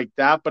stuff like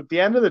that. But at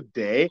the end of the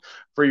day,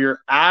 for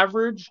your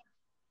average,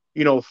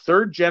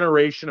 third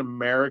generation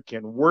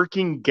American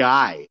working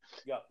guy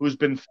who's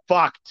been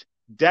fucked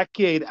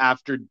decade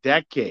after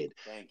decade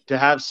to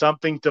have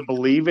something to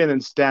believe in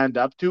and stand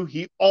up to,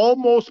 he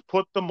almost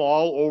put them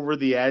all over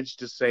the edge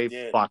to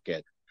say, fuck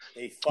it.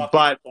 They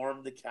fucking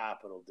stormed the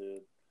Capitol,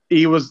 dude.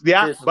 He was,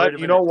 but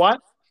you know what?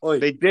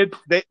 They did.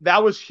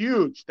 That was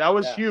huge. That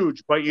was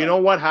huge. But you know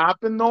what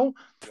happened, though?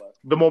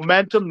 The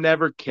momentum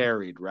never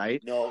carried,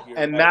 right? No,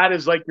 and that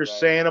is like you're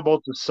saying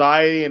about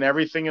society and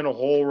everything in a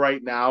whole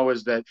right now,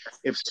 is that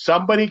if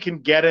somebody can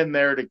get in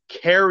there to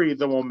carry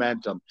the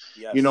momentum,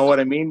 you know what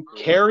I mean?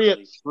 Carry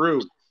it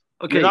through.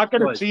 Okay, you're not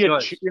going to see you're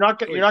not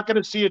going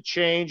to see a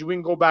change. We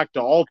can go back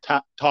to all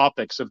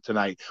topics of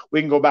tonight.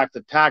 We can go back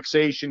to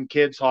taxation,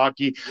 kids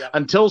hockey,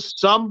 until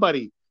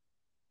somebody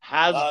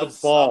has the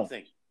ball.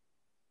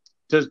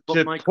 To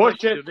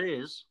push it.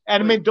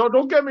 And I mean,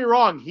 don't get me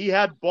wrong. He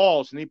had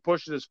balls and he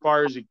pushed it as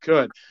far as he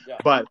could,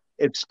 but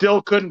it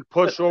still couldn't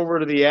push over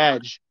to the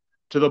edge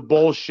to the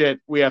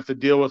bullshit we have to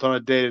deal with on a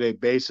day-to-day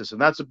basis.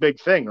 And that's a big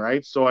thing,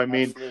 right? So, I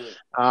mean,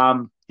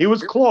 he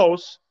was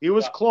close. He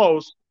was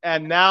close.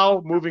 And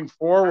now moving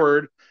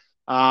forward,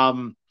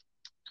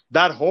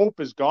 that hope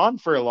is gone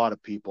for a lot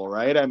of people,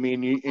 right? I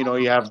mean,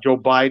 you have Joe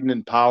Biden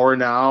in power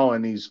now,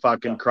 and he's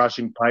fucking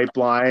crushing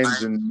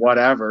pipelines and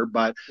whatever.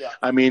 But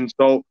I mean,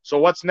 so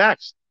what's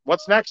next?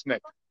 What's next,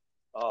 Nick?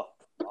 Oh,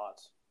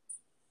 lots.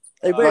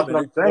 Hey, wait a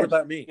minute. What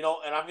about me?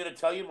 And I'm going to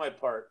tell you my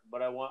part,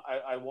 but I want.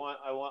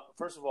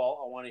 First of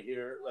all, I want to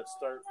hear. Let's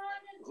start.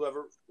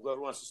 Whoever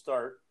wants to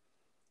start.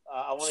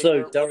 I want to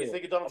hear Dario, what you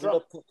think of Donald Trump.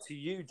 Trump. I'm going to put to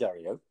you,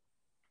 Dario.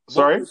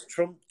 Sorry? What was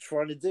Trump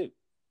trying to do?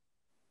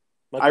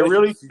 I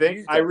really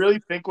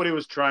think what he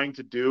was trying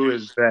to do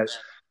is that,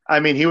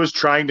 I mean, he was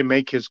trying to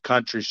make his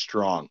country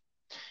strong,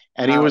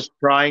 and he was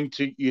trying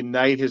to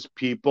unite his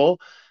people,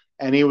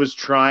 and he was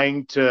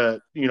trying to,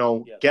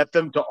 get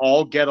them to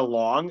all get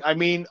along. I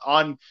mean,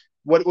 on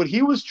what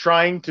he was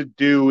trying to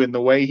do in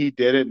the way he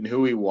did it and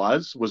who he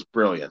was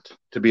brilliant,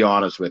 to be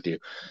honest with you.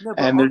 No,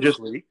 but and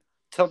honestly,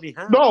 tell me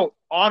how. No,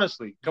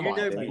 honestly, come on.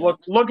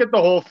 Look at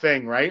the whole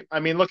thing, right? I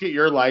mean, look at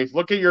your life.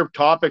 Look at your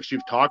topics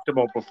you've talked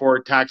about before,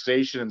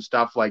 taxation and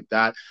stuff like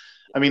that.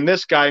 I mean,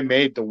 this guy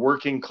made the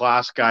working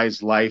class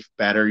guy's life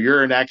better.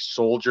 You're an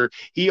ex-soldier.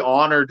 He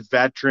honored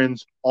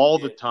veterans all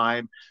the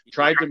time,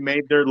 tried to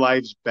make their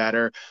lives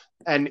better.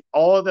 And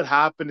all of that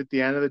happened at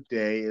the end of the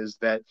day is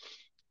that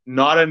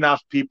not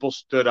enough people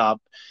stood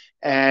up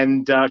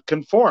and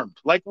conformed.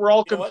 Like we're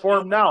all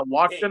conformed now,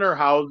 locked in our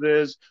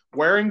houses,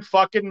 wearing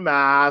fucking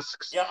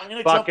masks,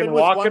 fucking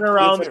walking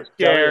around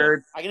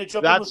scared. I'm going to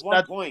jump in with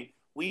one point.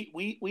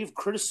 We've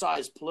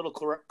criticized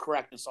political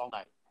correctness all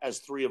night as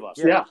three of us.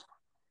 Yeah.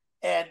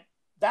 And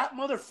that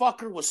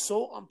motherfucker was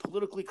so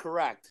unpolitically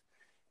correct.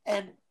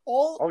 And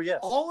all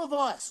of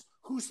us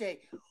who say,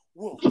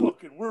 we're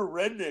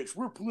rednecks,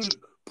 we're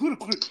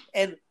political.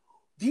 And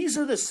these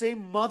are the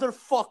same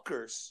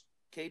motherfuckers,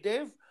 okay,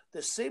 Dave?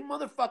 The same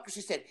motherfuckers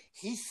who said,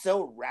 he's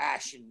so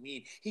rash and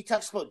mean. He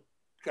talks about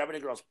grabbing a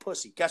girl's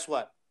pussy. Guess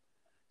what?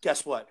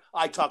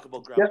 I talk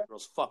about grabbing a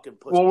girl's fucking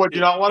pussy. Well, would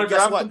you not want to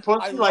grab some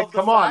pussy? Like,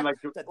 come on. Like,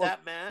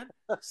 that man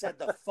said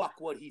the fuck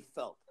what he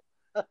felt.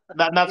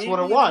 That's what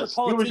it was.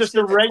 He was just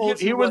a regular.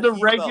 He was a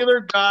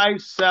regular guy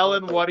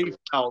selling what he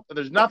felt. And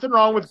there's nothing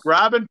wrong with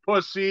grabbing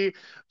pussy.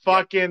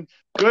 Fucking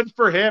good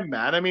for him,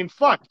 man. I mean,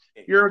 fuck.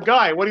 You're a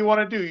guy. What do you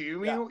want to do?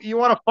 You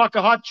want to fuck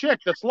a hot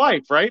chick? That's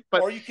life, right?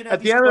 But or you can have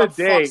at the end of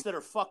the day, fucks that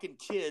are fucking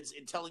kids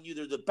and telling you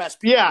they're the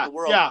best people in the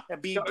world.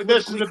 And being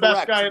this is the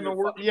best guy in the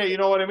world. Yeah, you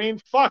know what I mean.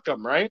 Fuck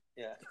them, right?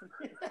 Yeah.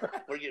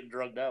 We're getting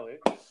drunk now, eh?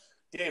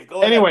 Dave,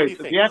 go ahead.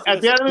 Anyways,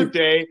 at the end of the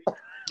day,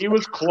 he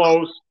was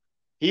close.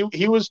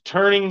 He was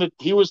turning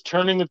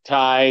the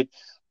tide,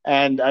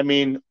 and I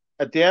mean,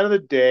 at the end of the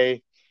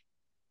day,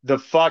 the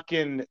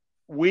fucking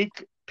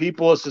weak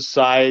people of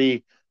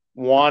society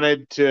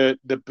wanted to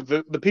the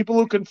people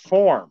who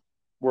conform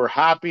were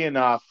happy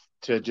enough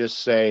to just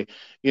say,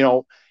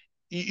 you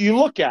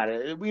look at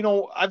it.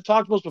 I've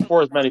talked about this before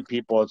with many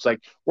people. It's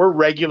like we're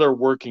regular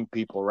working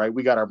people, right?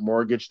 We got our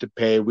mortgage to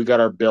pay, we got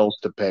our bills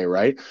to pay,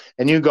 right?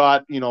 And you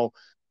got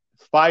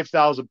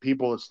 5,000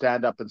 people that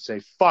stand up and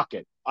say, fuck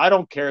it. I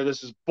don't care.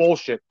 This is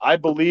bullshit. I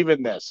believe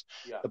in this.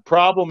 Yeah. The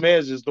problem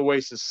is the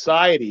way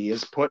society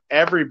has put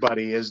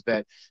everybody is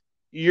that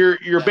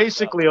you're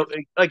basically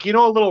like, a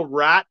little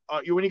rat.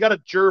 When you got a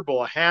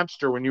gerbil, a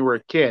hamster, when you were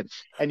a kid,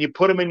 and you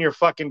put him in your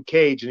fucking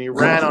cage and he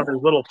ran on his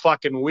little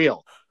fucking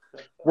wheel.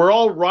 We're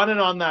all running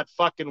on that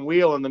fucking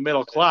wheel in the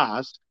middle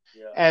class,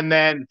 and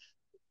then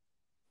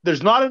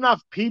there's not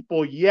enough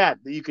people yet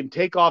that you can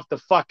take off the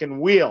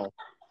fucking wheel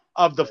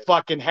of the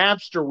fucking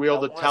hamster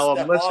wheel to tell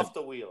them, listen,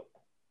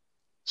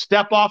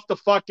 step off the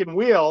fucking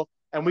wheel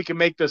and we can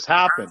make this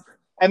happen.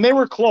 And they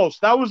were close.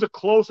 That was the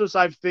closest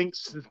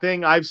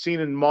thing I've seen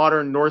in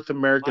modern North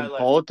American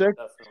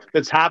politics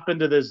that's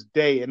happened to this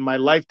day in my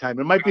lifetime.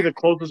 It might be the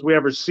closest we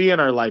ever see in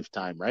our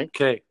lifetime, right?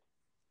 Okay.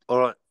 All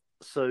right.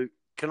 So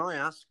can I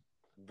ask,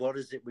 what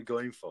is it we're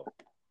going for?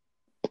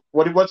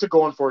 What's it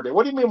going for, Dave?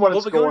 What do you mean what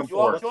it's going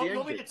for? Do you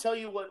want me to tell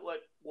you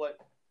what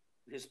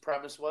his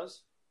premise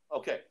was?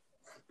 Okay.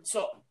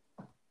 So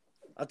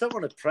I don't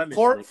want to premise.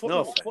 What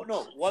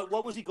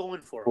was he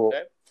going for?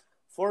 Okay.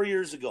 4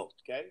 years ago,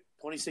 okay,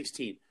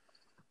 2016,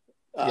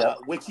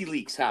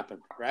 WikiLeaks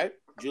happened, right?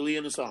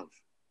 Julian Assange,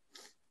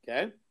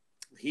 okay?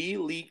 He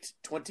leaked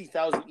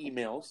 20,000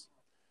 emails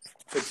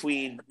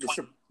between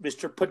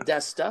Mr.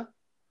 Podesta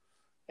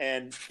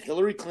and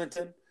Hillary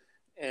Clinton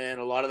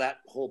and a lot of that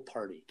whole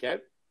party, okay?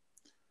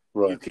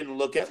 Right. You can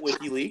look at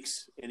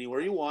WikiLeaks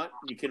anywhere you want.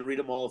 You can read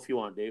them all if you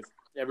want, Dave.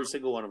 Every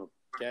single one of them,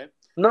 okay?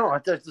 No, I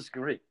don't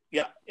disagree.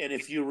 Yeah, and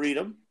if you read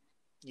them,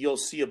 you'll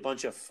see a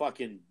bunch of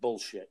fucking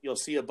bullshit. You'll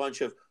see a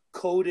bunch of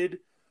coded,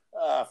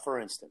 for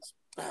instance,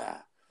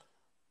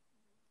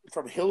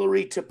 from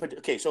Hillary to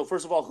okay. So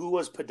first of all, who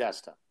was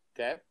Podesta?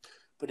 Okay,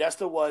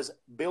 Podesta was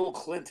Bill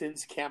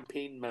Clinton's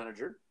campaign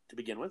manager to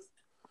begin with.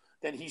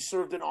 Then he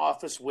served in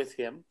office with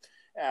him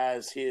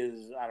as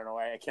his, I don't know,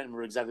 I can't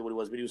remember exactly what he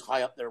was, but he was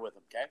high up there with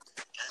him. Okay.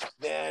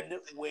 Then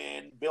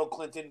when Bill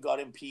Clinton got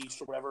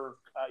impeached or whatever,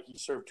 he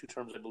served 2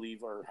 terms, I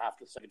believe, or half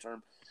the second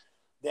term.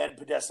 Then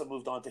Podesta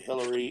moved on to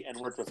Hillary and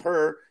worked with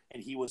her,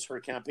 and he was her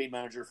campaign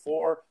manager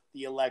for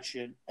the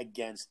election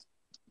against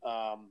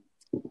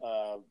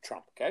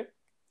Trump, okay?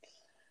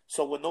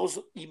 So when those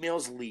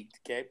emails leaked,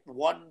 okay,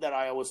 one that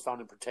I always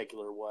found in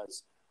particular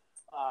was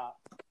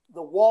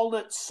the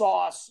walnut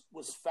sauce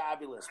was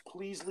fabulous.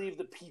 Please leave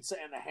the pizza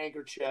and the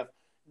handkerchief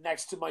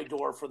next to my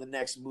door for the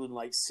next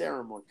moonlight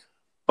ceremony.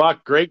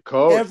 Fuck, great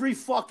code. Every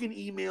fucking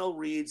email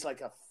reads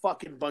like a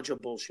fucking bunch of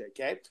bullshit,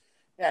 okay?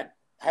 And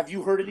have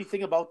you heard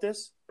anything about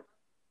this?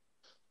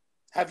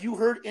 Have you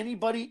heard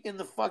anybody in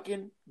the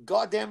fucking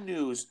goddamn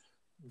news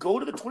go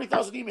to the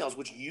 20,000 emails,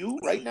 which you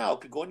right now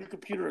could go on your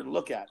computer and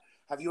look at?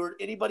 Have you heard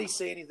anybody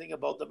say anything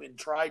about them and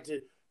try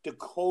to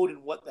decode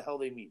and what the hell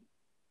they mean?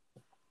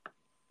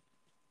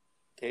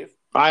 Dave?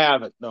 I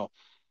haven't, no.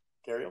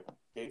 Dario?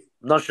 Dave?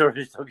 Not sure who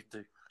he's talking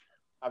to.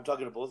 I'm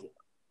talking to both of you.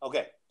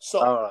 Okay,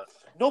 so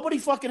nobody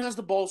fucking has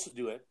the balls to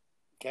do it,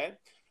 okay?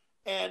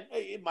 And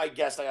my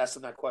guest, I asked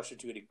him that question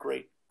too, and a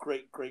great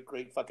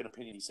fucking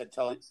opinion. He said,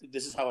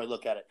 this is how I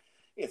look at it.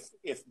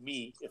 If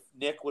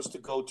Nick was to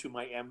go to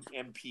my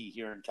MP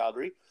here in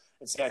Calgary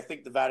and say, I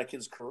think the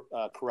Vatican's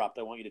corrupt,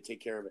 I want you to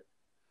take care of it.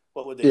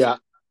 What would they say?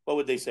 What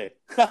would they say?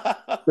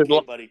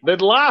 Okay, buddy.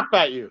 They'd laugh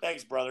at you.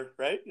 Thanks, brother.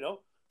 Right? You know?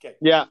 Okay.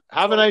 Yeah.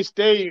 Have a nice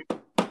day.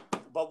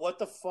 But what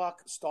the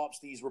fuck stops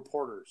these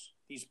reporters?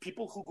 These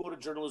people who go to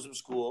journalism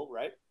school,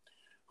 right?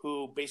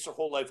 Who base their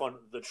whole life on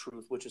the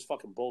truth, which is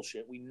fucking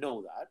bullshit. We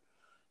know that.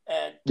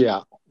 And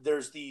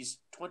there's these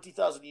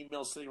 20,000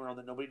 emails sitting around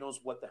that nobody knows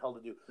what the hell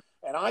to do.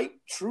 And I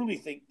truly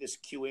think this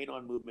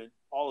QAnon movement,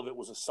 all of it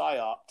was a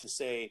psyop to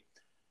say,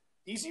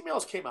 these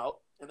emails came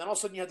out, and then all of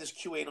a sudden you had this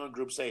QAnon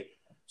group say,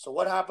 so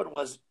what happened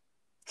was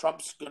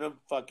Trump's going to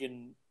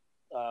fucking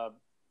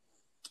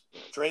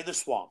drain the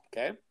swamp,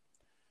 okay?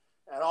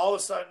 And all of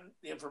a sudden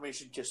the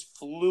information just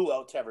flew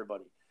out to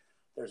everybody.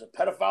 There's a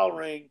pedophile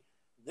ring.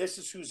 This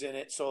is who's in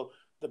it. So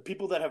the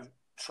people that have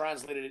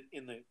translated it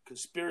in the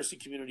conspiracy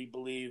community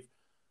believe,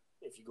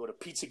 if you go to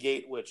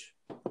Pizzagate, which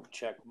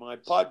check my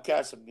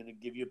podcast, I'm going to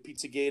give you a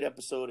Pizzagate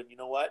episode, and you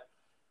know what?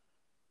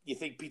 You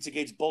think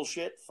Pizzagate's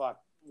bullshit? Fuck.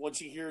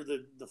 Once you hear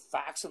the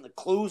facts and the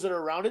clues that are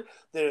around it,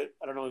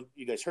 I don't know if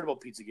you guys heard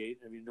about Pizzagate.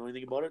 Have you know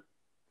anything about it?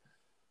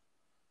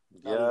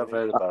 Yeah, I've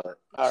heard about it.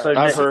 Right. So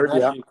I've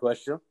heard,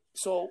 question.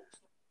 So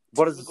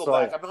what is the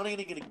psyop? I'm not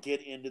even going to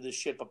get into this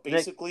shit, but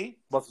basically, Nick,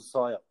 what's the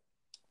psyop?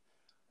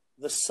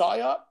 The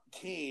psyop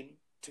came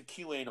to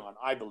QAnon,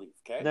 I believe.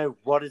 Okay. No,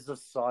 what is a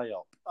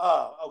psyop?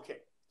 Okay.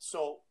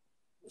 So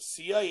the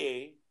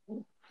CIA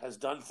has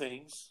done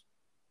things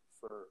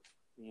for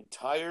the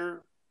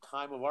entire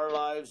time of our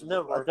lives.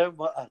 No, I don't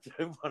want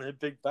a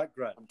big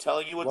background. I'm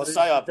telling you what the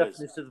psyop is.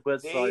 Definition of the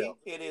word psyop?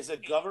 It is a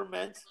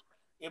government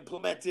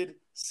implemented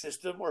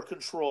system or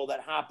control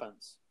that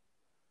happens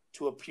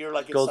to appear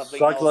like it's something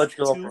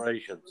psychological else.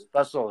 Operations.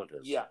 That's all it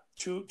is. Yeah,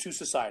 to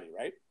society,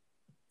 right?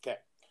 Okay.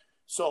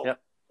 So,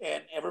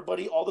 and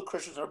everybody, all the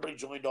Christians, everybody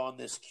joined on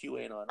this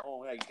QAnon.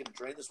 Oh, yeah, you can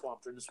drain the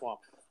swamp.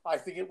 I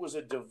think it was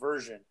a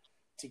diversion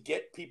to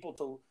get people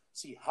to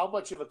see how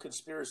much of a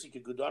conspiracy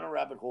could go down a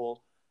rabbit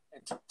hole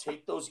and to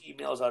take those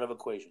emails out of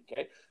equation.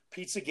 Okay,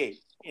 Pizzagate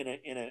in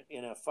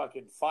a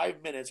fucking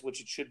 5 minutes,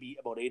 which it should be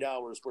about 8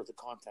 hours worth of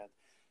content,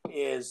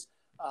 is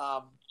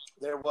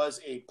there was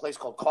a place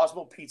called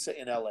Cosmo Pizza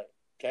in LA.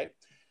 Okay,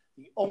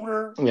 the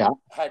owner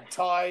had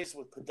ties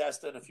with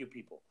Podesta and a few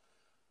people.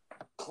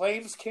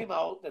 Claims came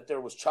out that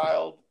there was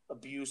child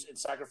abuse and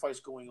sacrifice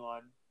going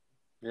on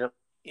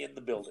in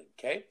the building.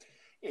 Okay,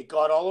 it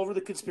got all over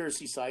the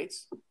conspiracy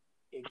sites.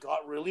 It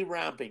got really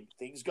ramping.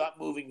 Things got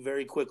moving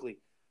very quickly.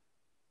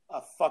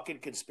 A fucking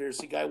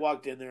conspiracy guy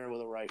walked in there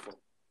with a rifle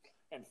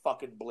and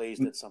fucking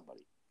blazed at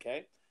somebody.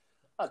 Okay,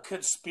 a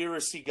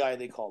conspiracy guy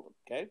they called him.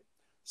 Okay,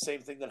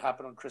 same thing that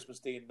happened on Christmas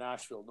Day in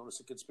Nashville. Notice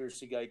a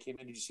conspiracy guy came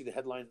in. Did you see the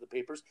headlines in the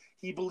papers?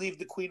 He believed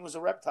the Queen was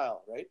a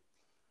reptile. Right?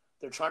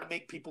 They're trying to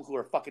make people who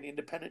are fucking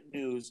independent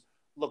news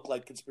look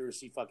like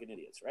conspiracy fucking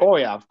idiots, right? Oh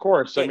yeah, of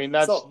course. Okay, I mean,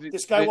 that's so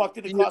this guy walked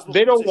into Cosmo.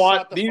 They don't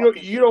want they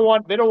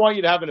don't want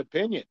you to have an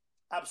opinion.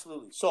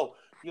 Absolutely. So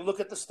you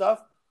look at the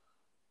stuff.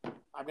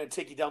 I'm going to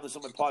take you down this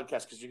on my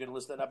podcast because you're going to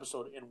listen to that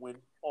episode and win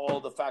all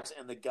the facts.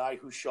 And the guy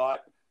who shot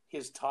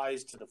his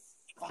ties to the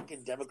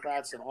fucking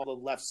Democrats and all the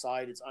left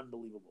side, it's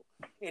unbelievable.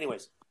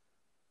 Anyways,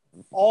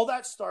 all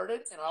that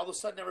started, and all of a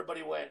sudden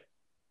everybody went,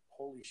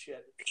 "Holy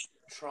shit,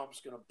 Trump's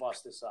going to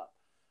bust this up."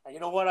 And you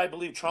know what I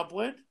believe Trump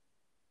went?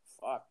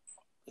 Fuck,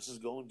 this is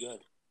going good.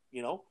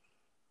 You know,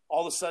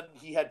 all of a sudden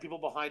he had people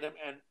behind him,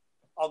 and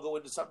I'll go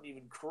into something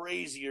even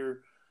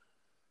crazier.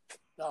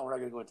 No, we're not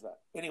going to go into that.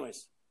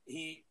 Anyways,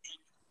 he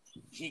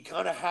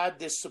kind of had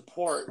this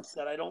support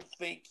that I don't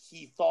think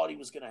he thought he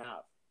was going to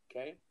have.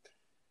 Okay,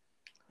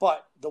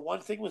 but the one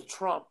thing with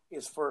Trump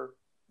is for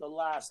the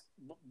last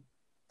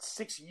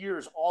 6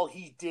 years, all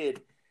he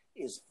did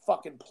is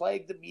fucking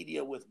plague the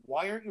media with,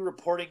 "Why aren't you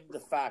reporting the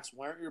facts?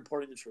 Why aren't you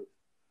reporting the truth?"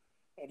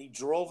 And he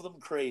drove them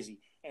crazy.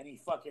 And he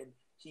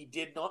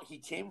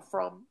came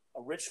from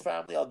a rich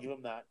family. I'll give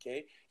him that.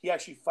 Okay. He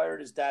actually fired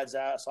his dad's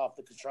ass off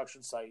the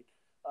construction site,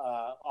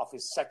 off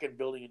his second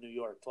building in New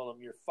York. Told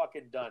him, "You're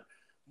fucking done."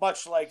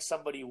 Much like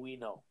somebody we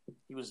know.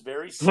 He was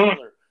very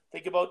similar.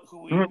 Think about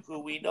who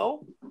we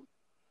know,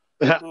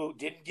 who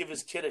didn't give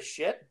his kid a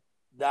shit.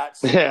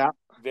 That's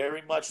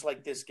very much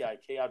like this guy.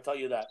 Okay. I'll tell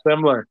you that.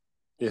 Similar.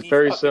 It's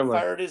very similar.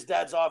 He fired his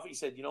dad's off. He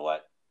said, "You know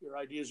what? Your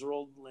ideas are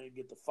old and lame.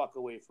 Get the fuck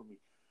away from me."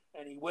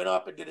 And he went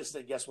up and did his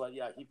thing. Guess what?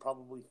 Yeah, he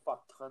probably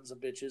fucked tons of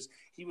bitches.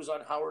 He was on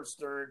Howard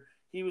Stern.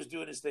 He was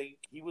doing his thing.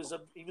 He was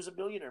a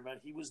millionaire, man.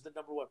 He was the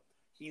number one.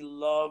 He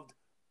loved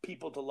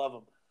people to love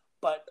him.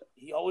 But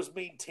he always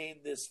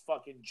maintained this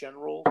fucking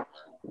general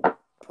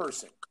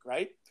person,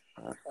 right?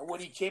 And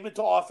when he came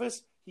into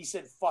office, he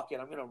said, "Fuck it,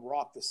 I'm going to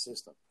rock the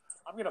system.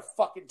 I'm going to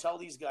fucking tell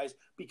these guys,"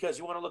 because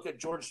you want to look at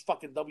George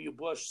fucking W.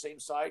 Bush, same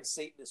side,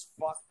 Satanist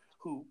fuck,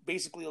 who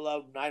basically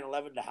allowed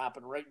 9/11 to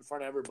happen right in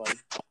front of everybody.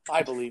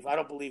 I believe. I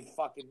don't believe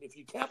fucking. If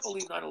you can't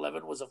believe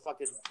 9/11 was a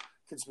fucking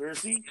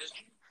conspiracy,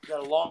 you got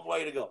a long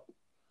way to go,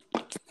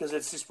 because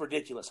it's just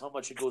ridiculous how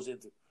much it goes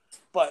into.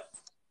 But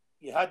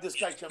you had this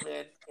guy come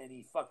in and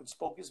he fucking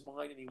spoke his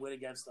mind and he went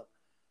against them.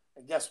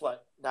 And guess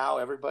what? Now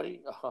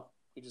everybody,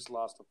 we just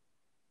lost him.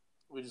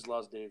 We just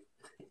lost Dave.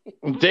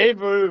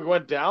 Dave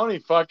went down. He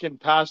fucking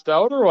passed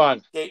out or what?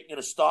 Okay, you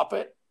gonna stop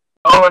it?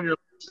 Oh, and you're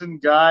listening,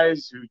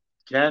 guys who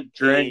can't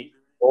drink.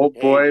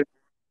 Boy.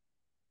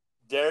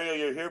 Dario,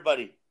 you're here,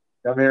 buddy.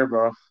 Come here,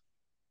 bro.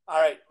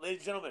 All right, ladies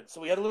and gentlemen. So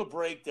we had a little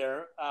break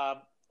there.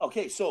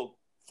 Okay, so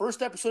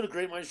first episode of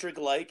Great Minds Drink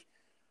Alike,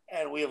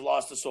 and we have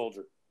lost a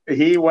soldier.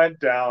 He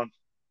went down.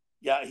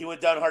 Yeah, he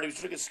went down hard. He was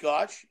drinking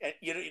scotch. And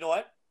you know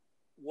what?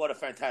 What a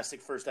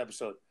fantastic first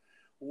episode.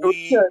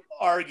 We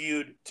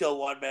argued till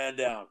one man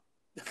down.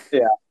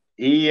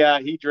 Yeah,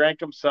 he drank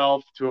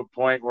himself to a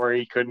point where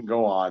he couldn't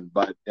go on.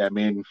 But, I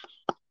mean,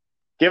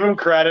 give him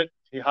credit.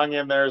 He hung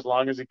in there as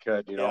long as he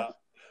could, you know.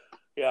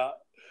 Yeah.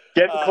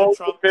 Getting close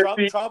to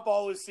 50. Trump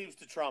always seems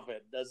to trump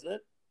it, doesn't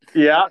it?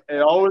 Yeah,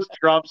 it always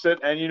trumps it.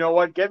 And you know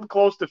what? Getting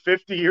close to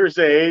 50 years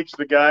of age,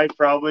 the guy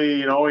probably,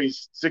 you know,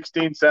 he's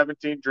 16,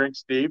 17,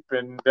 drinks deep,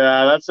 and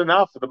that's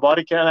enough. The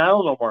body can't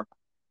handle no more.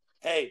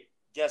 Hey,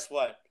 guess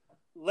what?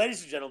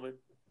 Ladies and gentlemen,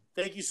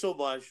 thank you so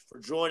much for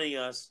joining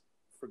us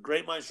for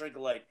Great Minds Drink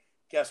Alike.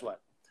 Guess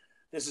what?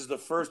 This is the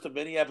first of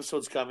many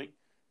episodes coming.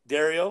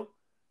 Dario,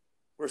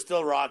 we're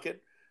still rocking.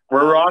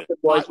 We're rocking,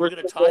 boys. We're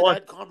going to tie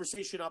that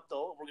conversation up,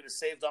 though. We're going to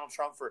save Donald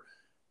Trump for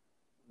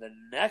the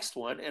next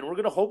one, and we're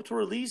going to hope to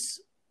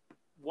release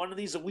one of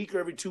these a week or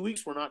every 2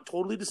 weeks. We're not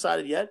totally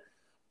decided yet,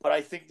 but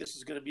I think this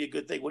is going to be a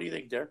good thing. What do you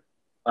think, Dar?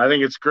 I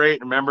think it's great.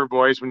 Remember,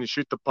 boys, when you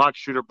shoot the puck,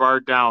 shoot a bar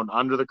down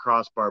under the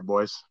crossbar,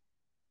 boys.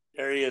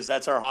 There he is.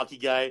 That's our hockey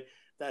guy.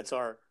 That's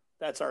our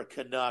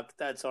Canuck.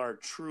 That's our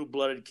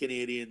true-blooded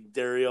Canadian,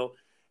 Dario.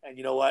 And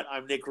you know what?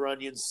 I'm Nick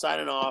Runyon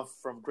signing off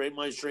from Great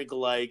Minds Drink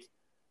Alike.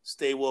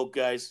 Stay woke,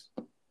 guys.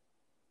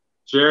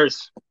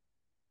 Cheers.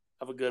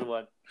 Have a good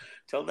one.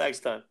 Till next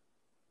time.